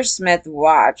and Mr. Smith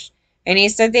watched. And he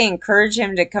said they encouraged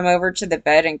him to come over to the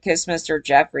bed and kiss Mr.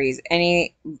 Jeffries. And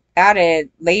he added,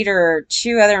 later,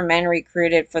 2 other men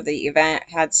recruited for the event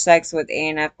had sex with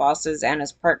A&F bosses and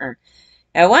his partner.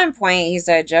 At one point, he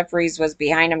said Jeffries was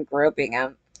behind him groping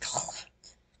him.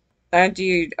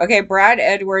 Dude. Okay, Brad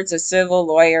Edwards, a civil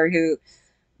lawyer who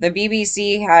the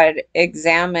BBC had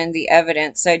examined the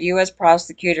evidence, said U.S.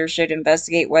 prosecutors should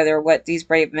investigate whether what these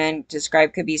brave men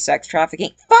described could be sex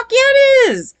trafficking. Fuck yeah, it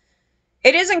is!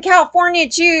 It is in California,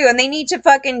 too, and they need to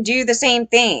fucking do the same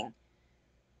thing.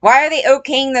 Why are they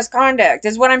okaying this conduct?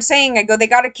 Is what I'm saying. I go, they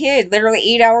got a kid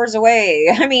literally 8 hours away.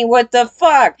 I mean, what the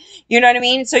fuck? You know what I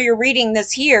mean? So you're reading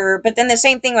this here, but then the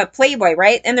same thing with Playboy,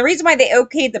 right? And the reason why they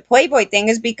okayed the Playboy thing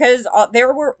is because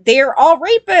they're all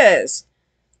rapists.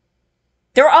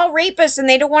 They're all rapists, and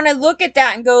they don't want to look at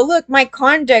that and go, look, my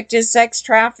conduct is sex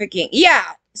trafficking.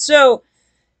 Yeah, so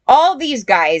all these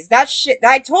guys, that shit,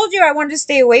 I told you I wanted to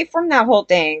stay away from that whole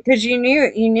thing, because you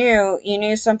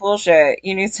knew some bullshit.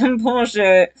 You knew some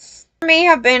bullshit. There may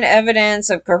have been evidence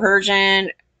of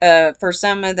coercion for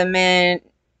some of the men,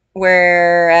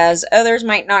 whereas others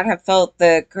might not have felt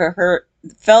the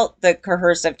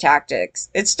coercive tactics.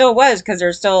 It still was, because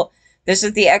there's still, this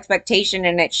is the expectation,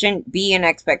 and it shouldn't be an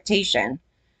expectation.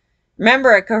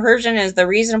 Remember, a coercion is the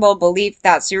reasonable belief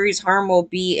that serious harm will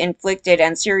be inflicted,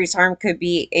 and serious harm could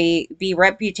be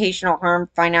reputational harm,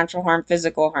 financial harm,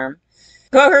 physical harm.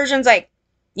 Coercion's like,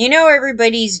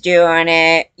 everybody's doing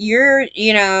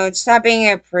it. Stop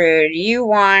being a prude. You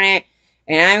want it,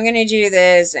 and I'm gonna do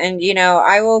this, and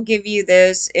I will give you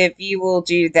this if you will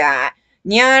do that.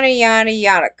 Yada yada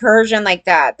yada. Coercion like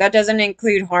that. That doesn't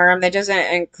include harm. That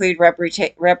doesn't include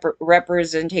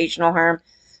representational harm.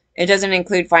 It doesn't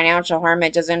include financial harm.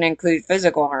 It doesn't include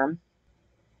physical harm.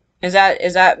 Is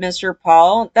that Mr.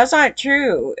 Paul? That's not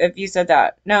true if you said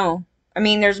that. No. I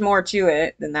mean, there's more to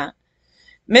it than that.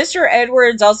 Mr.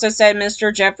 Edwards also said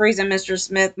Mr. Jeffries and Mr.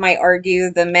 Smith might argue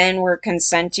the men were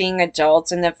consenting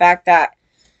adults, and the fact that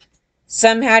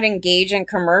some had engaged in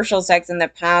commercial sex in the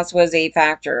past was a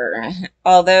factor.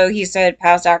 Although he said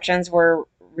past actions were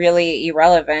really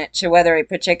irrelevant to whether a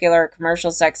particular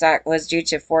commercial sex act was due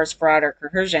to force, fraud, or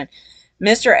coercion.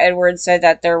 Mr. Edwards said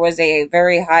that there was a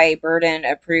very high burden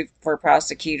approved for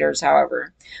prosecutors,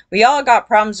 however. We all got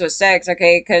problems with sex,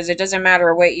 okay? Because it doesn't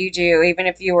matter what you do. Even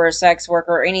if you were a sex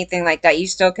worker or anything like that, you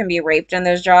still can be raped in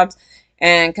those jobs.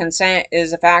 And consent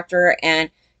is a factor.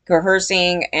 And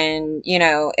coercing and,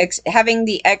 having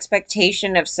the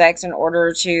expectation of sex in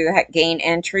order to gain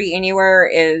entry anywhere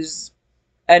is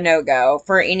a no-go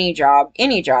for any job.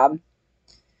 Any job.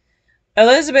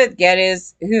 Elizabeth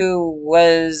Geddes, who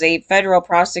was a federal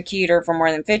prosecutor for more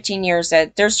than 15 years,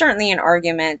 said, "There's certainly an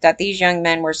argument that these young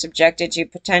men were subjected to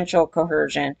potential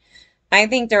coercion. I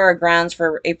think there are grounds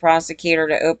for a prosecutor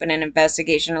to open an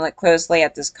investigation and look closely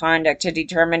at this conduct to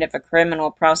determine if a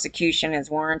criminal prosecution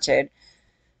is warranted."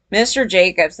 Mr.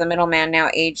 Jacobs, the middleman, now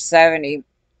age 70,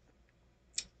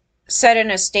 said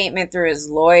in a statement through his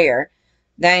lawyer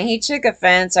that he took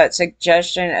offense at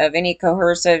suggestion of any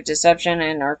coercive deception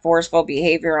and or forceful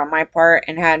behavior on my part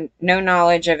and had no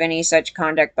knowledge of any such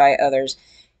conduct by others.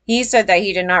 He said that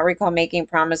he did not recall making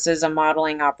promises of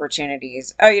modeling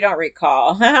opportunities. Oh, you don't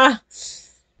recall.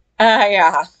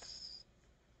 Yeah.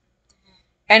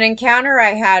 Any encounter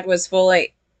I had was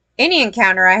fully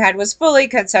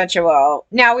consensual.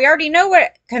 Now, we already know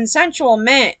what consensual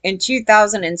meant in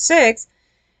 2006.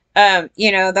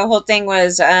 The whole thing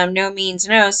was no means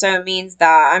no, so it means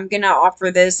that I'm gonna offer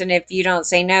this, and if you don't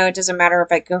say no, it doesn't matter if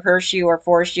I coerce you or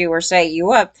force you or set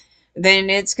you up, then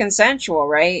it's consensual,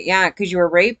 right? Yeah, because you were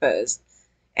rapists.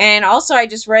 And also, I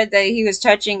just read that he was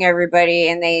touching everybody,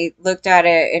 and they looked at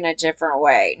it in a different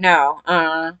way. No,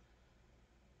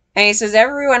 and he says,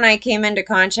 everyone I came into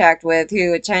contact with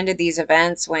who attended these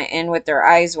events went in with their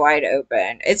eyes wide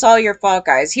open. It's all your fault,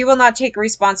 guys. He will not take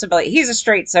responsibility. He's a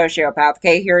straight sociopath.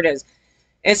 Okay, here it is.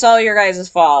 It's all your guys'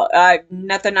 fault.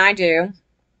 Nothing I do.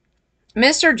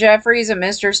 Mr. Jeffries and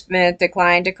Mr. Smith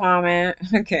declined to comment.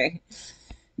 Okay.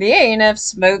 The A&F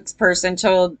spokesperson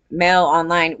told Mail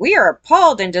Online, "We are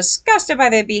appalled and disgusted by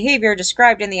the behavior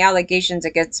described in the allegations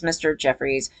against Mr.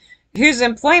 Jeffries, whose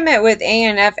employment with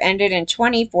A&F ended in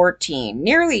 2014,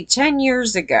 nearly 10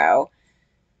 years ago."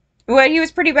 Well, he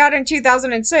was pretty bad in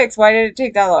 2006. Why did it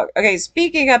take that long? Okay,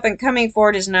 speaking up and coming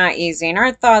forward is not easy, and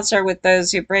our thoughts are with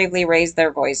those who bravely raise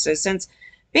their voices. Since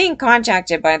being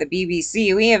contacted by the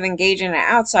BBC, we have engaged in an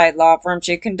outside law firm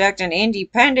to conduct an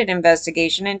independent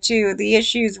investigation into the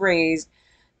issues raised.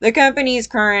 The company's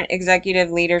current executive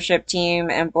leadership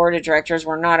team and board of directors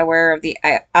were not aware of the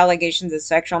allegations of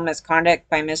sexual misconduct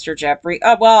by Mr. Jeffrey.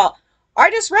 Oh, well,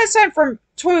 I just read that from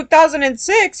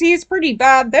 2006. He's pretty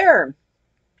bad there.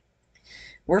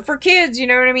 We're for kids, you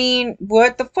know what I mean?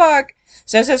 What the fuck?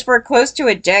 Says for close to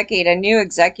a decade, a new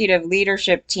executive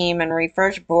leadership team and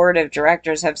refreshed board of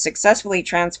directors have successfully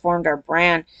transformed our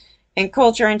brand and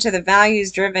culture into the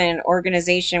values-driven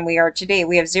organization we are today.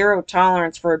 We have zero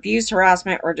tolerance for abuse,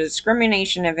 harassment, or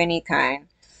discrimination of any kind.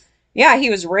 Yeah, he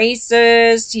was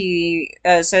racist. He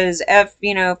says F,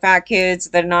 fat kids,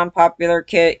 the non-popular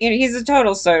kid. He's a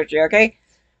total socio, okay?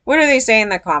 What do they say in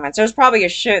the comments? There's probably a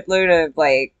shitload of,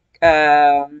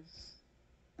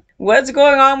 what's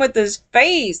going on with his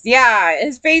face? Yeah,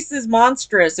 his face is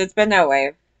monstrous. It's been that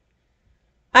way.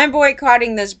 I'm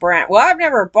boycotting this brand. Well, I've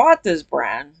never bought this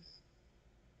brand.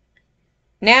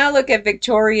 Now look at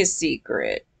Victoria's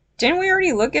Secret. Didn't we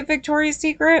already look at Victoria's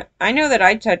Secret? I know that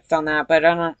I touched on that, but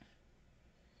I don't.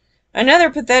 Another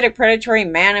pathetic predatory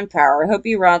man in power. I hope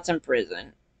he rots in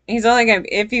prison. He's only gonna,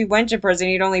 if he went to prison,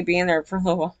 he'd only be in there for a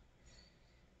little while.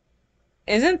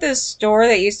 Isn't this store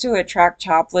that used to attract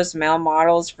topless male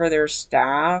models for their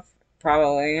staff?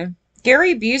 Probably.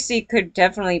 Gary Busey could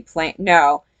definitely play.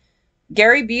 No.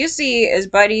 Gary Busey is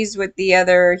buddies with the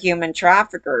other human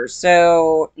traffickers.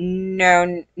 So,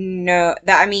 no.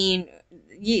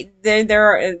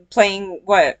 They're playing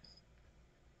what?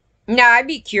 Now, I'd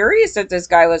be curious if this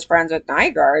guy was friends with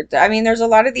Nygaard. I mean, there's a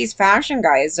lot of these fashion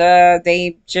guys.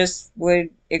 They just would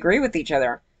agree with each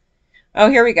other. Oh,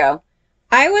 here we go.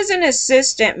 I was an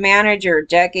assistant manager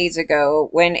decades ago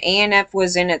when ANF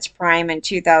was in its prime in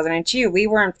 2002. We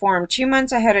were informed 2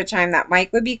 months ahead of time that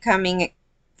Mike would be coming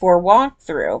for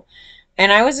walkthrough,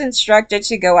 and I was instructed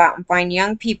to go out and find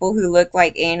young people who looked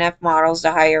like ANF models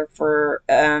to hire for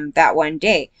that one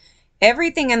day.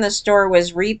 Everything in the store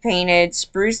was repainted,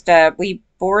 spruced up. We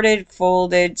boarded,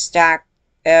 folded, stacked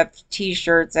up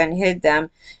t-shirts and hid them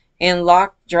in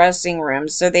locked dressing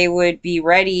rooms so they would be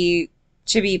ready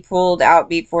to be pulled out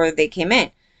before they came in.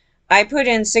 I put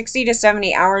in 60 to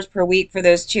 70 hours per week for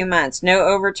those 2 months. No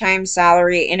overtime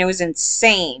salary, and it was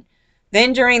insane.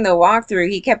 Then during the walkthrough,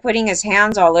 he kept putting his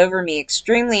hands all over me.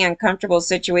 Extremely uncomfortable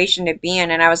situation to be in,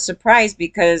 and I was surprised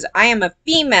because I am a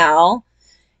female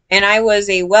and I was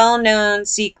a well-known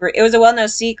secret. It was a well-known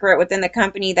secret within the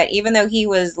company that even though he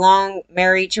was long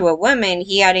married to a woman,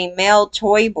 he had a male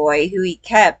toy boy who he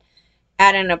kept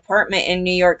at an apartment in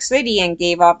New York City and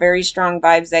gave off very strong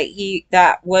vibes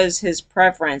that was his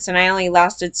preference. And I only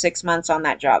lasted 6 months on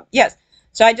that job. Yes.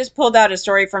 So I just pulled out a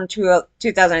story from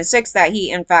 2006 that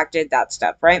he in fact did that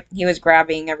stuff, right? He was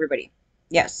grabbing everybody.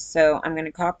 Yes. So I'm going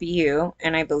to copy you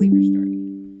and I believe your story.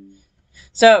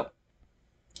 So,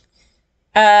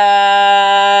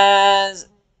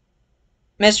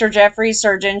 Mr. Jeffries,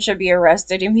 surgeon should be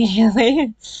arrested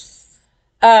immediately.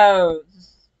 Oh,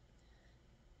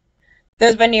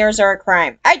 those veneers are a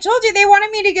crime. I told you they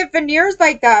wanted me to get veneers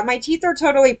like that. My teeth are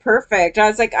totally perfect. I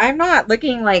was like, I'm not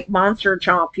looking like Monster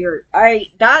Chomp here.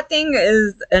 That thing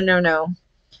is a no-no.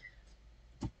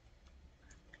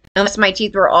 Unless my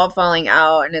teeth were all falling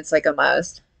out and it's like a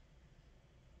must.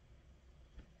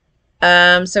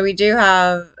 So we do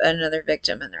have another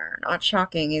victim in there. Not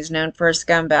shocking. He's known for a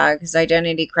scumbag. His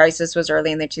identity crisis was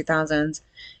early in the 2000s.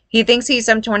 He thinks he's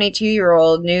some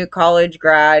 22-year-old new college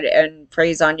grad and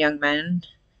preys on young men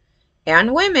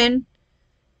and women.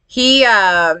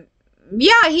 Yeah,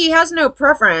 he has no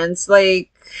preference. Like,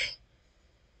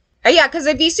 yeah, because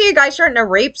if you see a guy starting to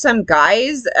rape some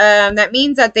guys, that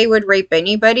means that they would rape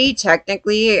anybody,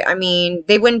 technically. I mean,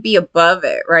 they wouldn't be above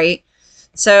it, right?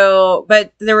 So,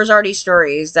 but there was already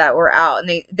stories that were out,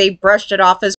 and they brushed it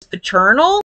off as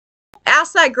paternal.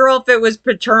 Ask that girl if it was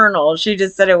paternal. She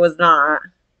just said it was not.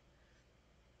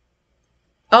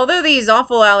 Although these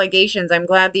awful allegations, I'm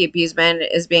glad the abused men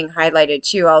is being highlighted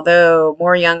too. Although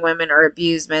more young women are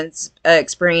abused, men's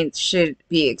experience should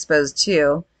be exposed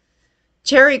too.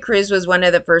 Terry Crews was one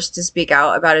of the first to speak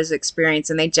out about his experience,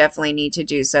 and they definitely need to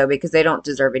do so because they don't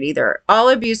deserve it either. All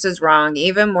abuse is wrong,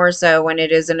 even more so when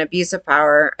it is an abuse of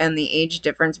power, and the age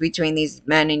difference between these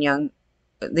men and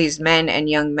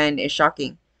young men is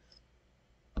shocking.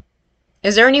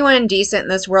 Is there anyone decent in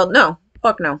this world? No.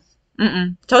 Fuck no.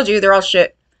 Told you, they're all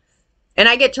shit. And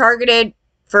I get targeted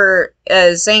for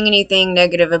saying anything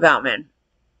negative about men.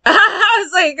 I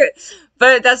was like,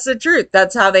 but that's the truth.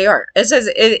 That's how they are. It says,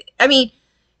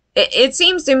 it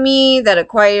seems to me that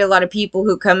quite a lot of people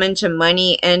who come into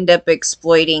money end up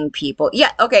exploiting people.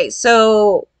 Yeah, okay,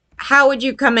 so how would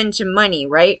you come into money,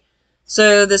 right?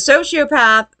 So the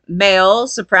sociopath, male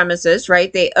supremacist,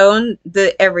 right? They own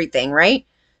the everything, right?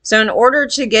 So in order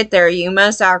to get there, you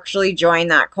must actually join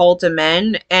that cult of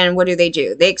men. And what do? They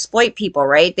exploit people,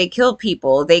 right? They kill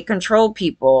people. They control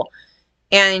people.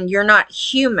 And you're not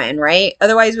human, right?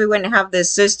 Otherwise, we wouldn't have this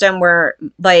system where,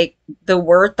 like, the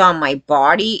worth on my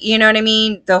body, you know what I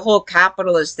mean? The whole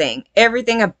capitalist thing.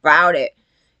 Everything about it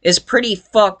is pretty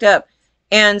fucked up.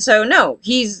 And so, no,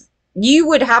 you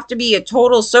would have to be a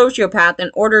total sociopath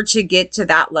in order to get to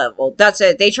that level. That's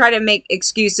it. They try to make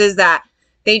excuses that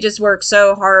they just work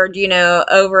so hard, you know,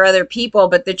 over other people.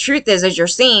 But the truth is, as you're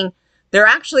seeing, they're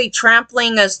actually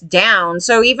trampling us down.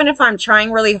 So even if I'm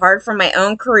trying really hard for my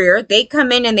own career, they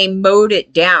come in and they mowed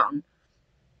it down.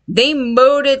 They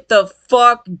mowed it the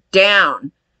fuck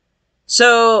down.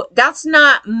 So that's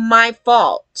not my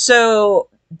fault. So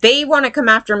they want to come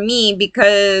after me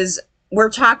because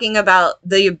we're talking about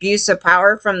the abuse of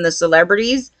power from the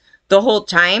celebrities the whole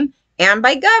time. And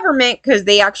by government, because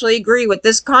they actually agree with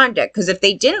this conduct. Because if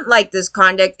they didn't like this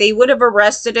conduct, they would have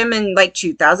arrested him in like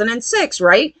 2006,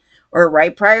 right? Or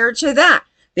right prior to that.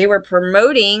 They were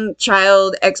promoting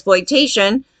child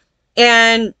exploitation.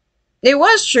 And it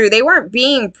was true. They weren't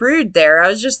being prude there. I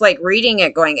was just like reading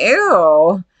it going,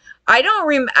 ew.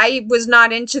 I was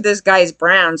not into this guy's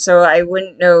brand, so I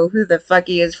wouldn't know who the fuck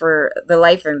he is for the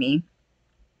life of me.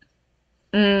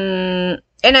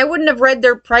 And I wouldn't have read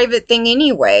their private thing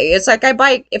anyway. It's like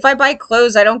if I buy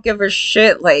clothes, I don't give a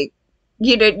shit, like,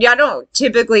 I don't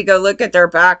typically go look at their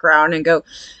background and go,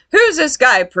 who's this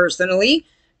guy personally?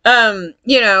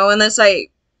 Unless I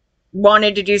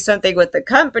wanted to do something with the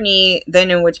company,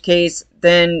 then in which case,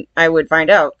 then I would find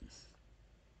out.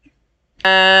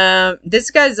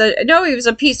 This guy's no, he was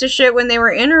a piece of shit when they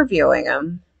were interviewing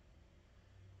him.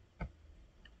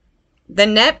 The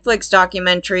Netflix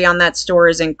documentary on that store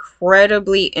is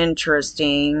incredibly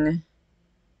interesting.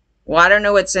 Well, I don't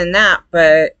know what's in that,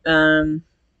 but,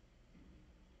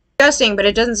 disgusting, but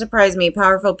it doesn't surprise me.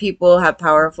 Powerful people have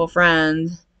powerful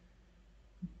friends.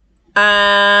 They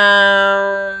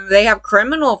have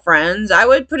criminal friends. I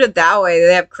would put it that way.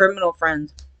 They have criminal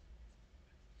friends.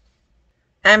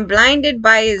 I'm blinded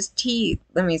by his teeth.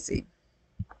 Let me see.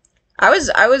 I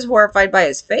was horrified by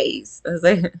his face. I was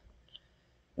like,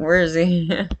 where is he?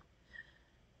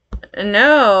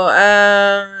 No,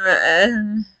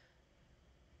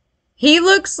 he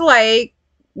looks like,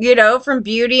 from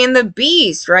Beauty and the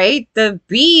Beast, right? The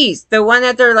Beast. The one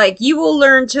that they're like, you will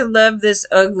learn to love this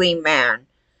ugly man.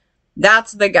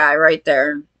 That's the guy right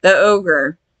there. The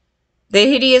ogre. The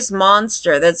hideous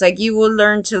monster that's like, you will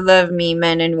learn to love me,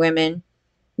 men and women.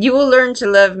 You will learn to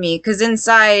love me, because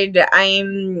inside,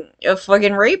 I'm a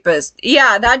fucking rapist.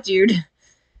 Yeah, that dude.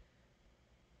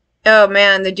 Oh,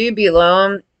 man, the dude below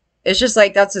him, it's just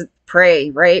like, that's a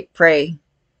prey, right? Prey.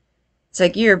 It's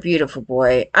like, you're a beautiful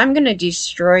boy. I'm gonna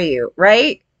destroy you,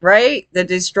 right? Right? The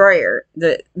destroyer.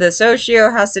 The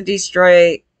socio has to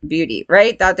destroy Beauty,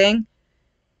 right? That thing?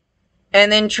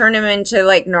 And then turn him into,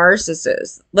 like,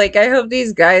 narcissists. Like, I hope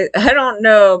these guys, I don't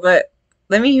know, but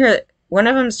let me hear it. One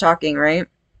of them's talking, right?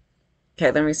 Okay,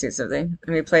 let me see something.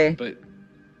 Let me play. But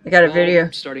I got a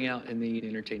video. Starting out in the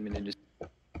entertainment industry.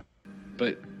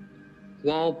 But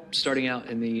while starting out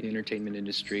in the entertainment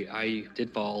industry, I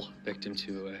did fall victim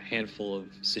to a handful of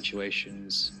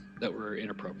situations that were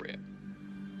inappropriate.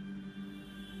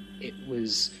 It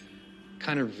was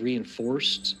kind of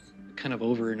reinforced kind of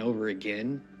over and over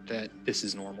again that this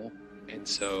is normal. And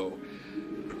so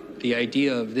the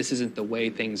idea of this isn't the way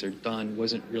things are done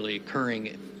wasn't really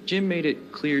occurring. Jim made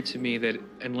it clear to me that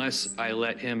unless I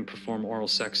let him perform oral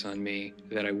sex on me,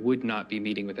 that I would not be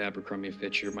meeting with Abercrombie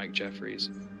Fitch or Mike Jeffries.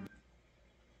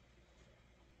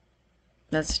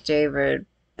 That's David.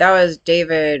 That was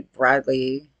David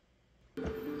Bradley.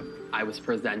 I was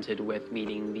presented with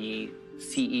meeting the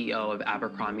CEO of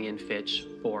Abercrombie Fitch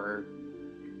for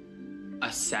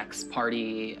a sex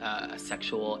party, a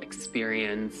sexual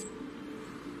experience.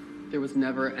 There was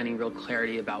never any real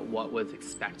clarity about what was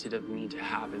expected of me to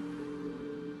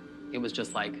happen. It was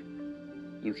just like,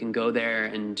 you can go there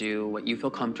and do what you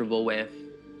feel comfortable with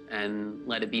and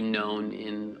let it be known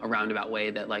in a roundabout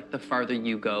way that, like, the farther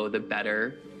you go, the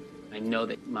better. I know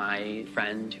that my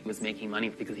friend who was making money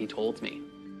because he told me,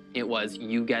 it was,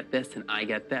 you get this and I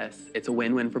get this. It's a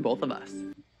win-win for both of us.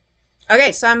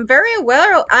 Okay, so I'm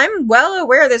well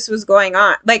aware this was going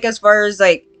on. Like, as far as,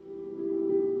 like,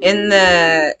 in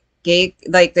the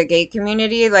gay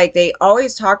community, like, they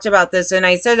always talked about this, and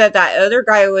I said that other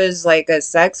guy was, like, a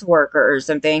sex worker or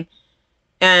something,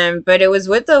 but it was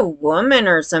with a woman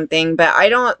or something,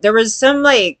 but there was some,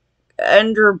 like,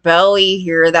 underbelly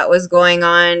here that was going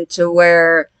on to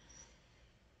where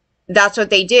that's what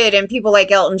they did, and people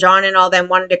like Elton John and all them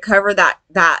wanted to cover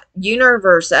that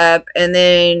universe up, and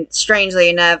then, strangely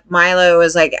enough, Milo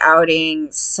was, like,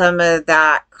 outing some of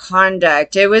that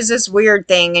conduct. It was this weird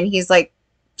thing, and he's, like,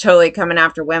 totally coming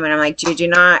after women. I'm like, dude, you're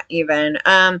not even.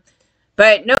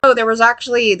 But no, there was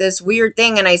actually this weird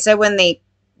thing, and I said when the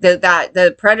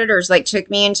predators, like, took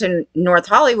me into North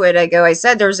Hollywood, I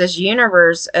said there was this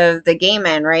universe of the gay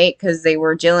men, right? Because they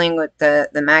were dealing with the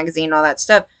magazine, all that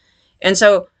stuff. And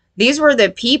so these were the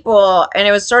people, and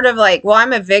it was sort of like, well,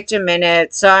 I'm a victim in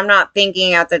it, so I'm not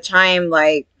thinking at the time,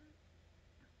 like,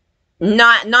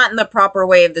 not in the proper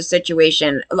way of the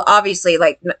situation. Obviously,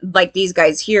 like these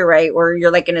guys here, right, where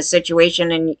you're, like, in a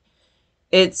situation and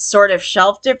it's sort of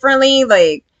shelved differently,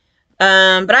 like,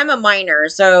 but I'm a minor,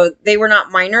 so they were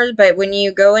not minors. But when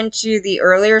you go into the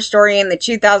earlier story in the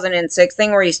 2006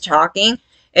 thing where he's talking,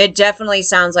 it definitely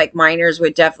sounds like minors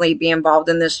would definitely be involved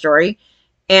in this story,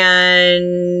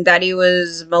 and that he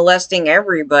was molesting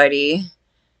everybody.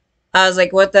 I was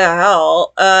like, what the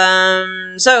hell?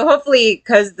 So hopefully,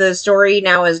 because the story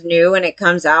now is new and it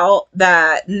comes out,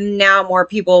 that now more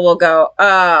people will go,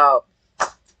 oh,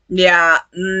 yeah,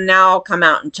 now I'll come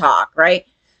out and talk, right?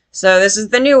 So this is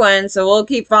the new one, so we'll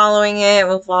keep following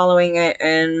it,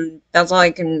 and that's all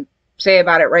I can say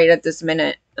about it right at this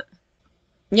minute.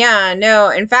 Yeah, no,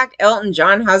 in fact, Elton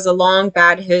John has a long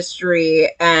bad history,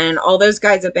 and all those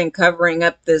guys have been covering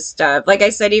up this stuff. Like I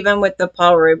said, even with the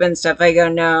Paul Rubens stuff, I go,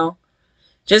 no.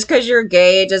 Just because you're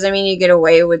gay, it doesn't mean you get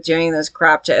away with doing this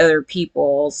crap to other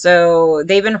people. So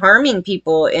they've been harming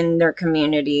people in their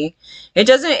community. It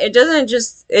doesn't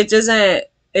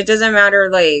matter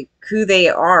like who they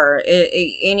are.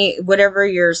 Whatever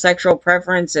your sexual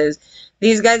preference is.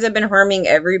 These guys have been harming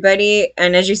everybody.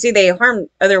 And as you see, they harm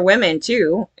other women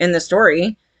too in the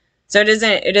story. So it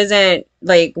isn't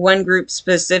like one group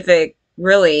specific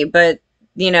really, but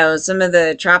some of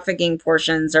the trafficking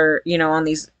portions are, on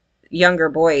these younger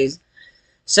boys.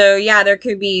 So yeah, there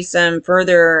could be some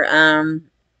further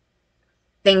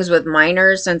things with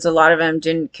minors, since a lot of them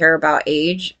didn't care about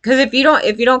age. Because if you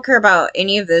don't care about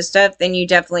any of this stuff, then you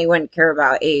definitely wouldn't care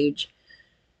about age.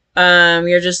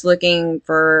 You're just looking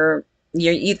for,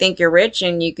 you think you're rich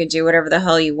and you can do whatever the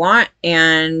hell you want,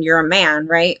 and you're a man,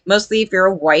 right? Mostly if you're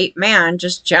a white man,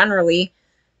 just generally,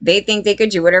 they think they could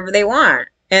do whatever they want.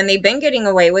 And they've been getting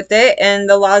away with it, and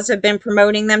the laws have been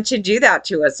promoting them to do that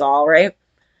to us all, right?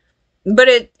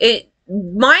 But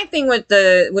my thing with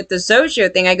the socio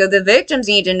thing, I go, the victims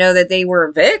need to know that they were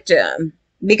a victim.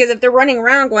 Because if they're running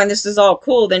around going, this is all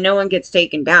cool, then no one gets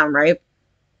taken down, right?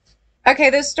 Okay,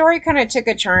 this story kind of took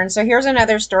a turn. So here's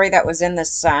another story that was in the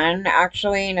Sun,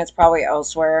 actually, and it's probably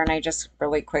elsewhere. And I just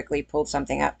really quickly pulled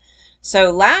something up.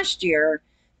 So last year,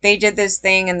 they did this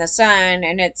thing in the Sun,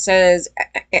 and it says,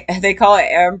 they call it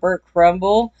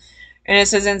Abercrumble. And it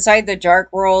says, inside the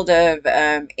dark world of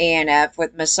A&F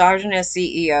with misogynist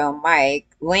CEO Mike,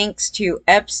 links to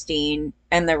Epstein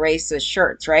and the racist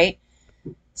shirts, right?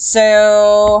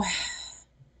 So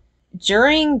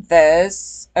during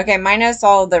this, okay, minus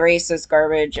all the racist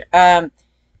garbage,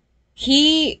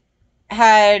 he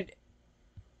had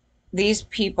these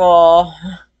people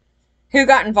who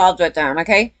got involved with them,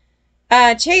 okay?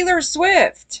 Taylor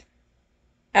Swift.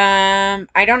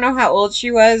 I don't know how old she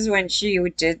was when she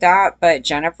did that, but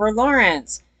Jennifer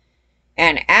Lawrence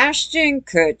and Ashton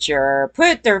Kutcher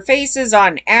put their faces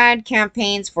on ad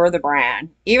campaigns for the brand,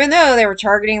 even though they were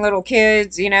targeting little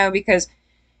kids, because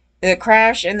the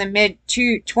crash in the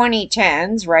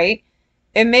mid-2010s, right?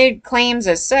 It made claims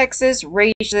of sexist,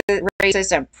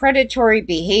 racist, and predatory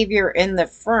behavior in the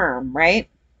firm, right?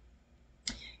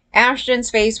 Ashton's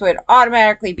face would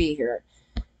automatically be here.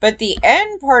 But the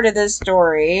end part of this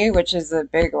story, which is the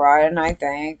big one, I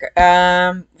think,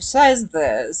 says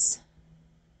this.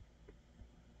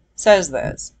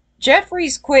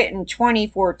 Jeffries quit in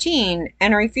 2014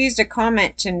 and refused to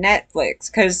comment to Netflix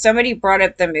because somebody brought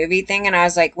up the movie thing, and I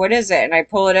was like, what is it? And I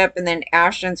pull it up, and then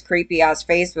Ashton's creepy ass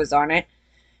face was on it.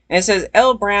 And it says,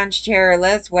 L Branch chair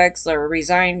Les Wexler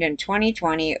resigned in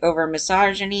 2020 over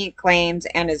misogyny claims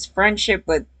and his friendship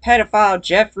with pedophile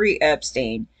Jeffrey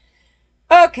Epstein.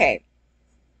 Okay,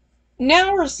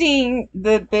 now we're seeing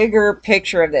the bigger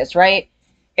picture of this, right?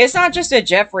 It's not just a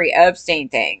Jeffrey Epstein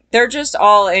thing. They're just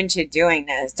all into doing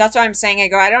this. That's what I'm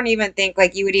saying. I don't even think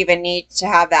like you would even need to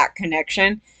have that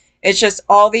connection. It's just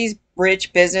all these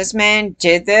rich businessmen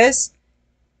did this.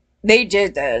 They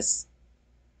did this.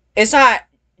 It's not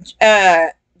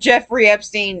Jeffrey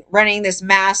Epstein running this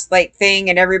mass like thing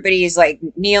and everybody's like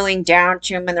kneeling down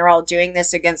to him and they're all doing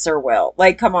this against their will.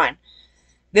 Like, come on.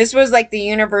 This was like the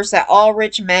universe that all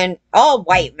rich men, all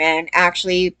white men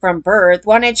actually from birth,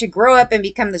 wanted to grow up and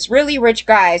become this really rich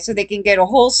guy so they can get a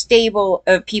whole stable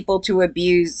of people to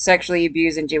abuse, sexually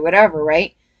abuse, and do whatever,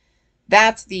 right?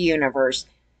 That's the universe.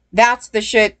 That's the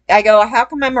shit. I go, how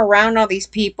come I'm around all these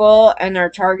people and they're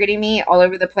targeting me all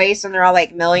over the place and they're all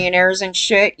like millionaires and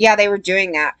shit? Yeah, they were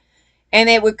doing that. And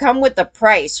it would come with the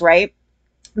price, right?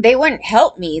 They wouldn't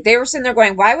help me. They were sitting there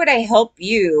going, why would I help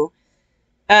you?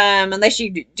 Unless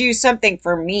you do something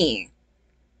for me.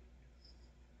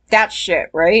 That shit,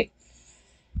 right?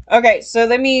 Okay, so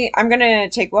I'm gonna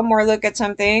take one more look at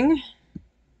something.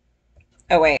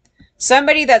 Oh, wait.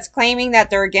 Somebody that's claiming that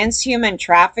they're against human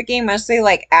trafficking, mostly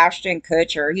like Ashton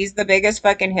Kutcher. He's the biggest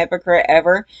fucking hypocrite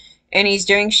ever. And he's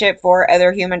doing shit for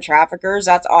other human traffickers.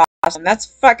 That's awesome. That's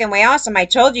fucking way awesome. I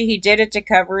told you he did it to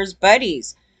cover his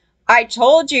buddies. I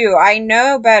told you. I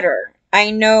know better.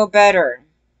 I know better.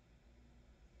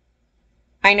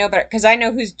 I know better, because I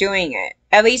know who's doing it.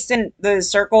 At least in the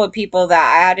circle of people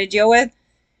that I had to deal with.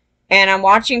 And I'm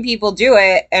watching people do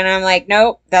it, and I'm like,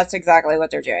 nope, that's exactly what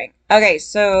they're doing. Okay,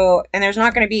 so, and there's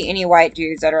not going to be any white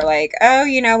dudes that are like, oh,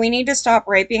 we need to stop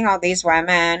raping all these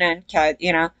women, and,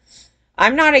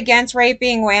 I'm not against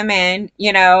raping women,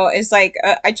 it's like,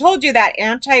 I told you that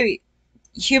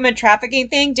anti-human trafficking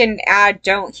thing didn't add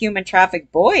don't human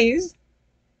traffic boys.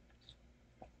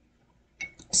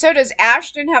 So does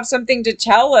Ashton have something to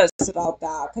tell us about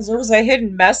that? Because there was a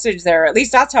hidden message there. At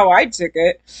least that's how I took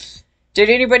it. Did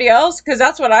anybody else? Because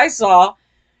that's what I saw.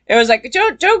 It was like,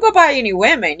 don't go buy any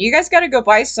women. You guys got to go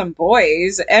buy some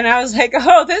boys. And I was like,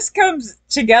 oh, this comes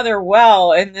together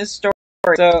well in this story.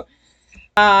 So,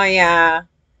 oh yeah,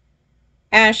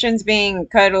 Ashton's being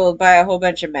cuddled by a whole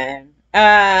bunch of men.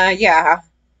 Yeah,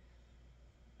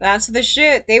 that's the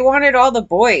shit. They wanted all the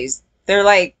boys. They're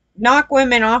like, knock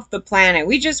women off the planet.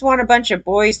 We just want a bunch of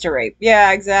boys to rape.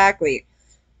 Yeah, exactly.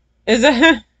 Is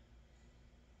that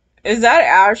is that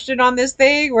Ashton on this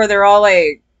thing where they're all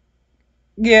like,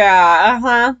 yeah,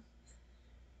 uh-huh.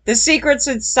 The secret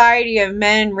society of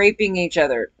men raping each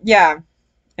other. Yeah,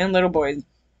 and little boys.